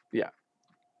 So yeah,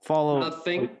 follow.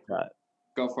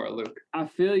 Go for it, Luke. I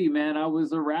feel you, man. I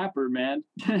was a rapper, man.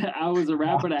 I was a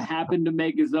rapper that happened to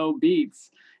make his own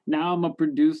beats. Now I'm a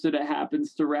producer that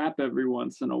happens to rap every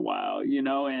once in a while, you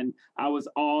know, and I was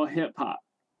all hip hop.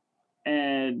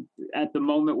 And at the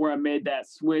moment where I made that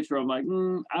switch, where I'm like,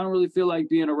 I don't really feel like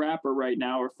being a rapper right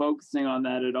now or focusing on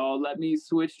that at all. Let me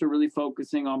switch to really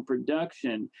focusing on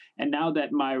production. And now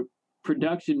that my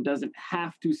production doesn't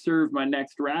have to serve my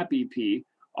next rap EP,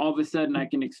 all of a sudden I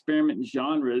can experiment in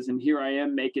genres. And here I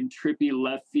am making trippy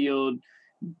left field,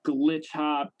 glitch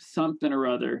hop, something or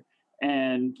other.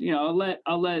 And I'll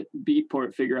let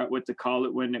Beatport figure out what to call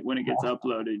it when it gets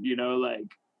uploaded.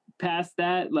 Like past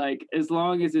that, like as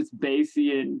long as it's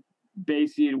bassy and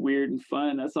weird and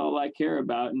fun, that's all I care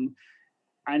about. And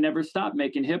I never stopped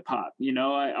making hip hop.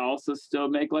 I also still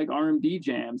make like R&B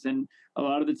jams, and a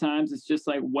lot of the times it's just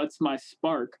like, what's my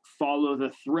spark? Follow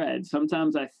the thread.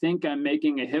 Sometimes I think I'm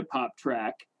making a hip hop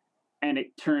track and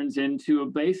it turns into a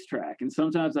bass track. And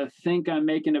sometimes I think I'm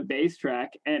making a bass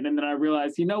track and then I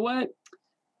realize, you know what?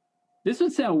 This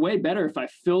would sound way better if I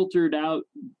filtered out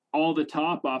all the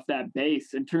top off that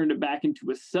bass and turned it back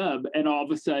into a sub, and all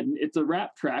of a sudden it's a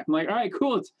rap track. I'm like, all right,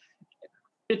 cool.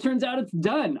 It turns out it's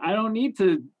done. I don't need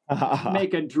to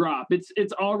make a drop.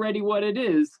 It's already what it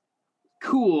is.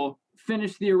 Cool.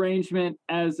 Finish the arrangement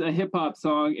as a hip hop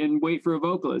song and wait for a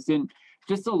vocalist. And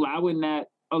just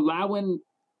allowing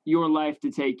your life to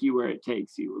take you where it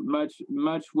takes you.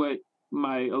 Much what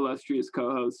my illustrious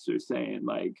co-hosts are saying.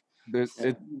 Like,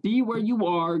 be where you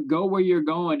are, go where you're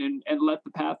going, and let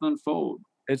the path unfold.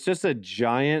 It's just a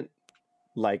giant,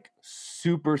 like,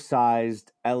 supersized,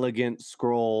 elegant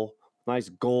scroll, nice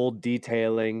gold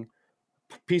detailing,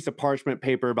 piece of parchment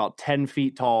paper about 10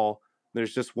 feet tall.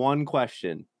 There's just one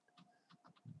question.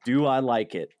 Do I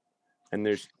like it? And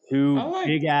there's two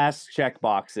big-ass check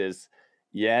boxes.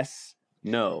 Yes,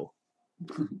 no.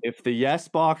 If the yes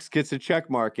box gets a check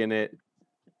mark in it,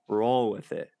 roll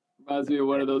with it. Reminds me of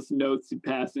one of those notes you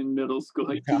pass in middle school.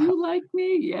 Like, do you like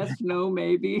me? Yes, no,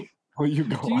 maybe. Do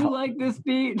you like this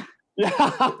beat?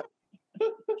 Yeah.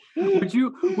 Would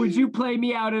you play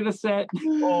me out at a set?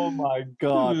 Oh my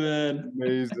God. Man.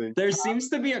 Amazing. There seems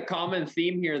to be a common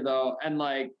theme here though. And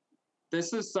like,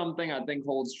 this is something I think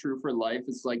holds true for life.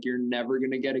 It's like, you're never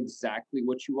going to get exactly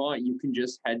what you want. You can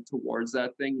just head towards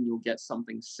that thing and you'll get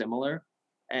something similar.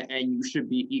 And you should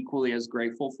be equally as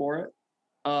grateful for it.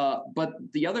 But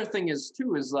the other thing is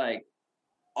too, is like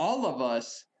all of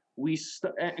us,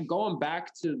 going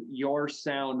back to your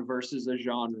sound versus a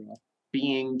genre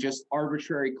being just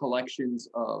arbitrary collections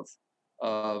of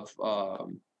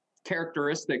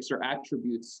characteristics or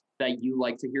attributes that you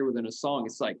like to hear within a song.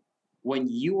 It's like when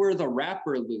you were the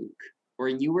rapper Luke, or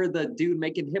you were the dude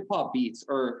making hip hop beats,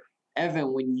 or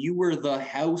Evan, when you were the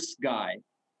house guy,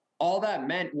 all that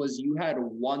meant was you had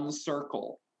one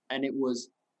circle and it was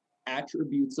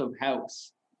attributes of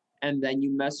house. And then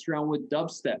you messed around with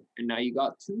dubstep and now you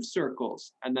got two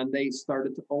circles, and then they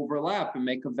started to overlap and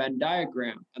make a Venn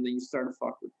diagram, and then you started to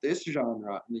fuck with this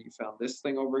genre, and then you found this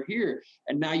thing over here,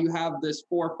 and now you have this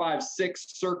 4, 5, 6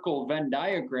 circle Venn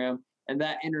diagram, and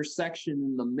that intersection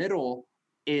in the middle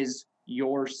is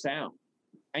your sound.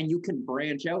 And you can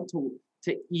branch out to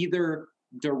either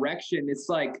direction. It's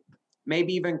like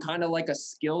maybe even kind of like a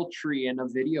skill tree in a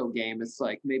video game. It's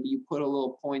like maybe you put a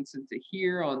little points into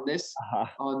here on this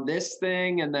on this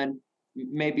thing, and then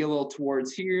maybe a little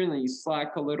towards here, and then you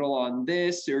slack a little on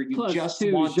this, or you Plus just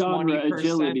two, want genre 20%.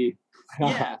 agility.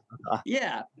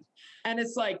 Yeah. And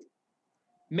it's like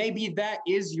maybe that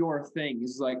is your thing.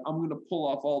 It's like, I'm gonna pull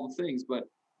off all the things, but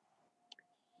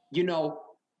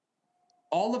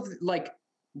all of like,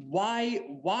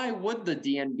 why would the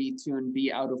DNB tune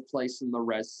be out of place in the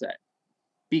res set?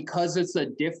 Because it's a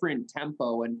different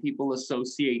tempo and people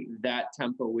associate that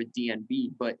tempo with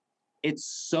DNB, but it's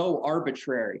so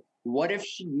arbitrary. What if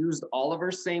she used all of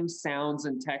her same sounds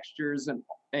and textures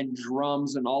and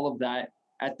drums and all of that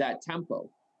at that tempo?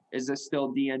 Is this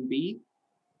still DNB?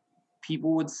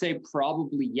 People would say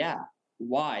probably yeah.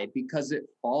 Why? Because it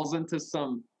falls into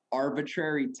some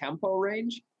arbitrary tempo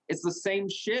range. It's the same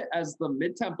shit as the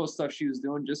mid-tempo stuff she was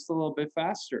doing, just a little bit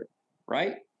faster,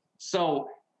 right? So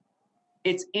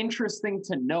it's interesting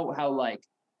to note how like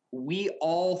we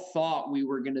all thought we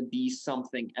were going to be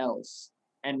something else,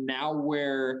 and now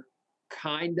we're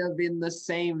kind of in the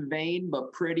same vein,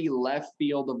 but pretty left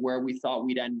field of where we thought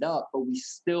we'd end up, but we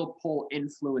still pull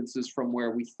influences from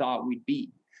where we thought we'd be.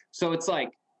 So it's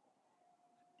like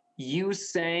you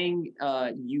saying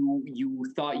you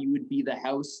thought you would be the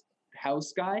house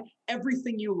guy.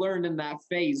 Everything you learned in that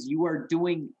phase, you are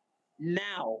doing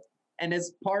now, and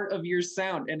it's part of your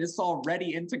sound, and it's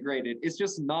already integrated. It's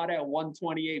just not at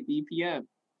 128 BPM,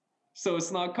 so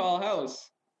it's not called house.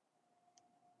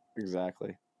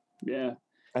 Exactly. Yeah.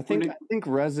 I think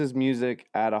Rez's music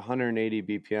at 180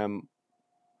 BPM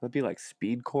would be like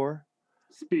speedcore.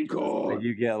 Speak on. Like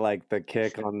you get like the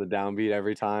kick on the downbeat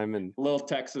every time, and Little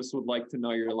Texas would like to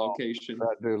know your location.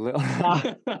 dude,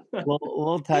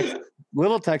 little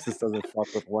Texas doesn't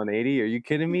fuck with 180. Are you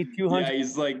kidding me? 200. Yeah,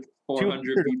 he's like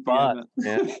 400 bucks, BPM.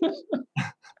 man.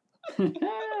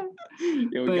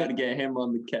 Yeah, we But- got to get him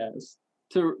on the cast.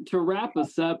 To wrap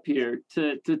us up here,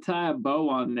 to tie a bow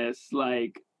on this,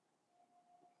 like,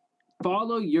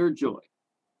 follow your joy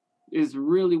is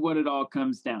really what it all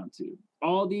comes down to.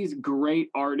 All these great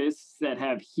artists that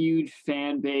have huge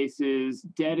fan bases,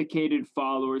 dedicated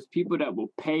followers, people that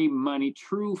will pay money,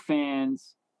 true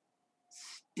fans,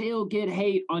 still get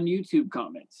hate on YouTube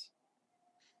comments.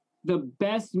 The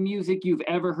best music you've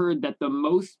ever heard that the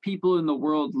most people in the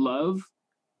world love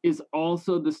is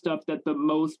also the stuff that the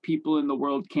most people in the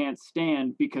world can't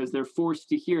stand because they're forced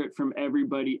to hear it from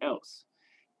everybody else.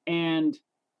 And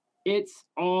it's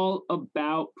all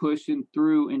about pushing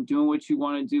through and doing what you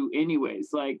want to do anyways.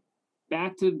 Like,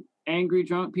 back to angry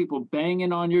drunk people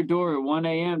banging on your door at 1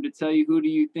 a.m. to tell you, who do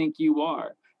you think you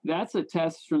are? That's a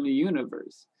test from the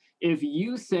universe. If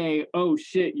you say, oh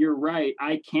shit, you're right,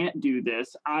 I can't do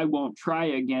this, I won't try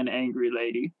again, angry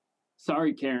lady.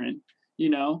 Sorry, Karen. You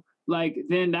know, like,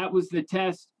 then that was the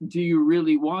test. Do you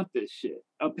really want this shit?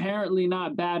 Apparently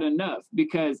not bad enough,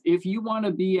 because if you want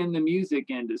to be in the music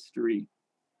industry,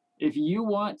 if you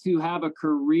want to have a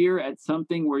career at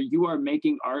something where you are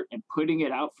making art and putting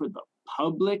it out for the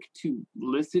public to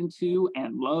listen to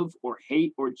and love or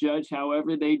hate or judge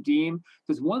however they deem,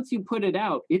 because once you put it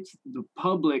out, it's the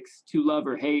public's to love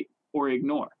or hate or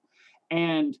ignore.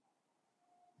 And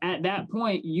at that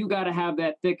point, you got to have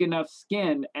that thick enough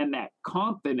skin and that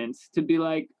confidence to be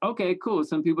like, okay, cool,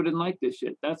 some people didn't like this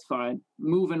shit. That's fine.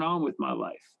 Moving on with my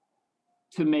life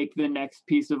to make the next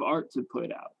piece of art to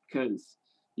put out. Because,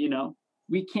 you know,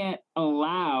 we can't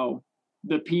allow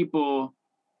the people,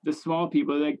 the small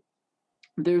people, like,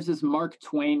 there's this Mark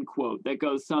Twain quote that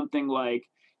goes something like,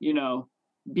 you know,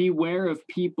 beware of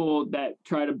people that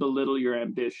try to belittle your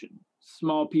ambition.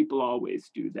 Small people always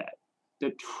do that.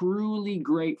 The truly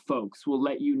great folks will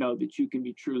let you know that you can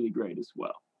be truly great as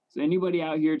well. So anybody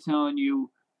out here telling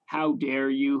you, how dare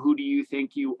you, who do you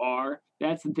think you are?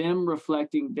 That's them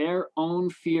reflecting their own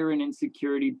fear and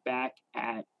insecurity back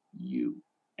at you.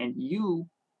 And you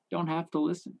don't have to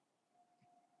listen.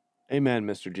 Amen,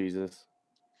 Mr. Jesus.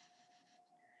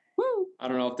 Woo! I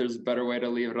don't know if there's a better way to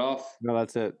leave it off. No,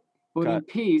 that's it. But in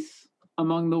peace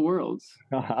among the worlds.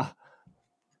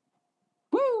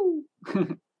 Woo!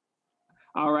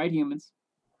 All right, humans.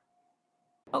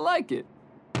 I like it.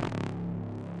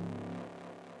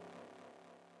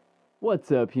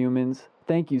 What's up, humans?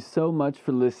 Thank you so much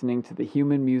for listening to the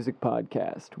Human Music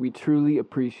Podcast. We truly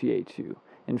appreciate you.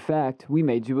 In fact, we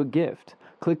made you a gift.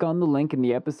 Click on the link in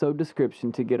the episode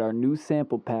description to get our new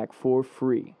sample pack for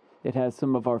free. It has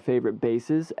some of our favorite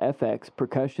basses, FX,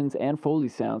 percussions, and Foley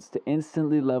sounds to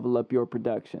instantly level up your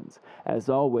productions. As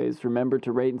always, remember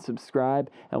to rate and subscribe,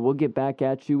 and we'll get back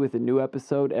at you with a new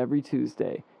episode every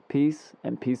Tuesday. Peace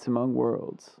and peace among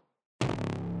worlds.